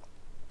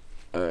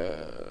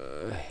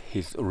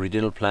his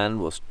original plan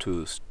was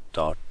to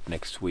start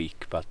next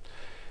week, but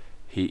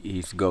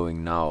he's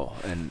going now,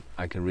 and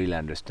I can really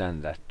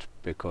understand that,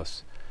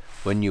 because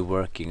when you're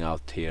working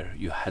out here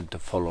you had to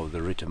follow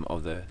the rhythm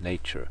of the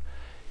nature.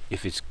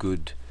 If it's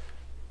good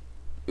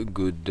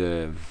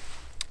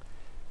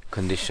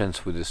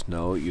conditions with the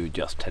snow, you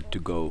just had to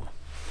go.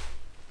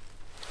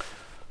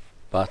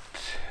 But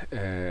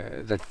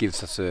that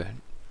gives us a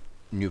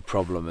new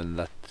problem, in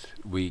that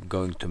we're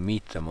going to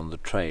meet them on the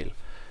trail.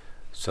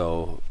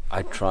 So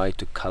I try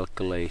to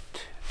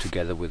calculate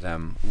together with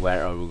them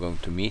where are we going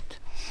to meet.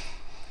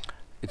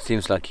 It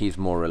seems like he's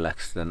more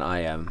relaxed than I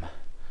am,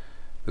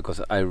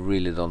 because I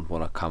really don't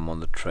want to come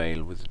on the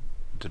trail with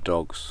the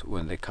dogs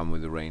when they come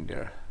with the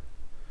reindeer.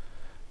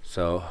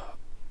 So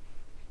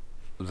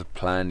the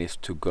plan is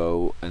to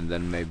go and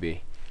then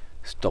maybe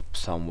stop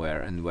somewhere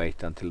and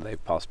wait until they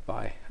pass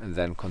by and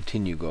then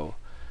continue go.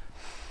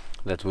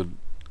 That would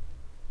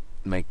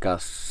make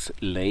us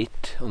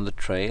late on the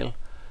trail,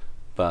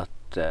 but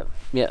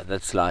yeah,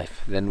 that's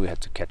life. Then we have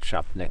to catch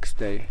up next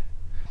day.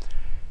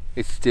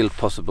 It's still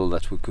possible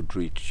that we could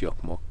reach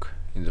Jokkmokk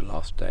in the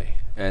last day,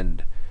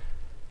 and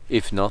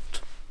if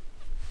not,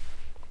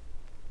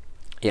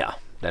 yeah,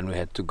 then we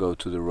had to go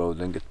to the road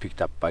and get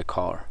picked up by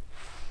car.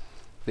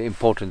 The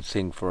important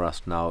thing for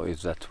us now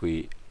is that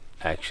we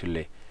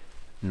actually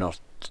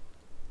not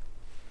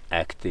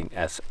acting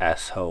as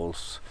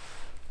assholes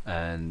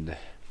and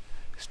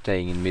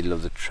staying in the middle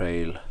of the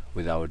trail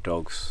with our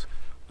dogs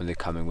when they're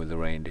coming with the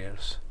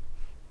reindeers.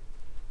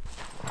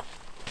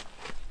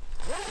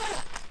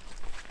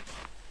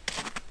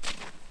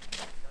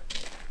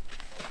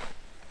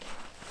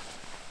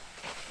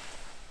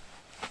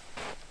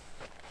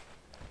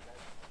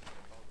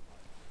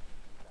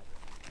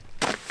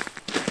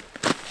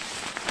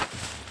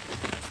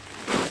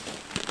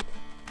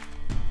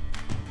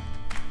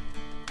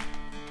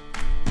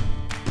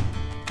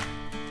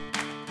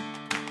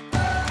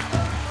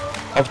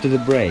 After the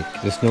break,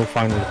 the snow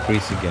finally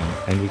freezes again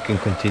and we can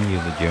continue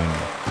the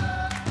journey.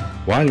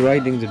 While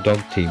riding the dog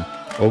team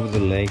over the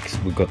lakes,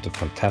 we got a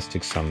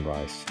fantastic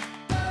sunrise.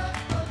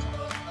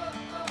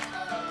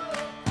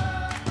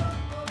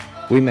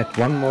 We met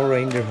one more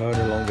reindeer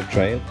herder along the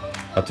trail,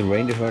 but the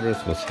reindeer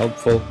herders was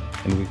helpful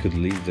and we could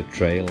leave the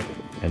trail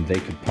and they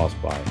could pass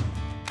by.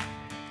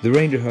 The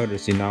reindeer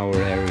herders in our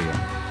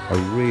area are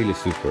really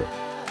super.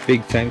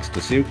 Big thanks to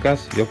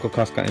Sirkas,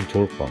 Jokkmokk and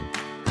Torpon.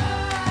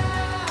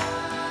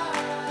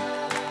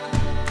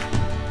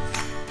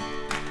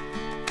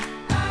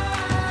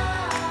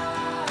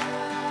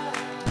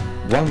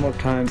 One more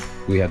time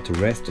we had to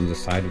rest on the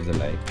side of the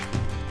lake.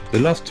 The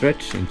last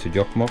stretch into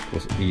Jokkmokk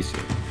was easy.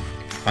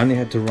 Annie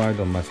had to ride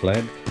on my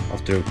sled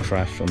after a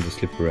crash on the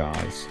slippery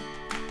ice.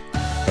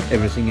 But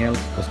everything else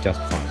was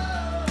just fine.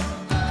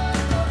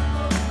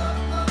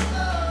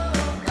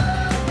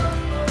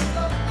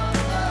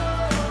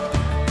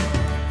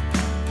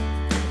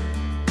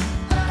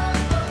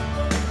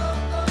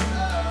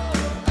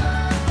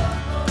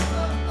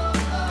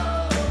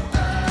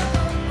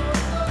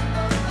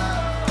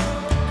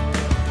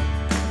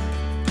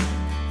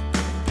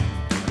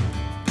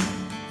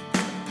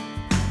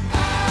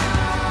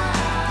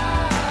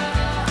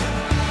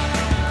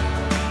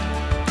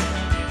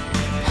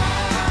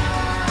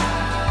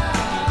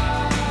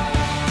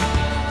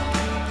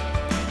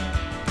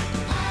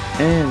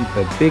 And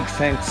a big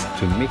thanks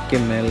to Mikke,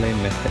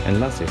 Melle, Mette and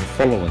Lassie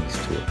for following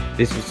this tour.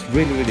 This was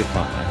really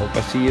fun. I hope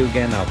I see you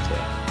again out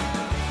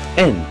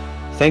there. And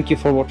thank you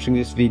for watching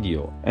this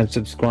video and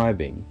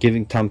subscribing,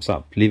 giving thumbs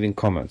up, leaving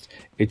comments.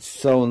 It's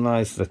so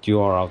nice that you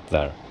are out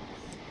there.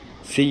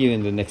 See you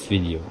in the next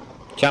video.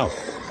 Ciao!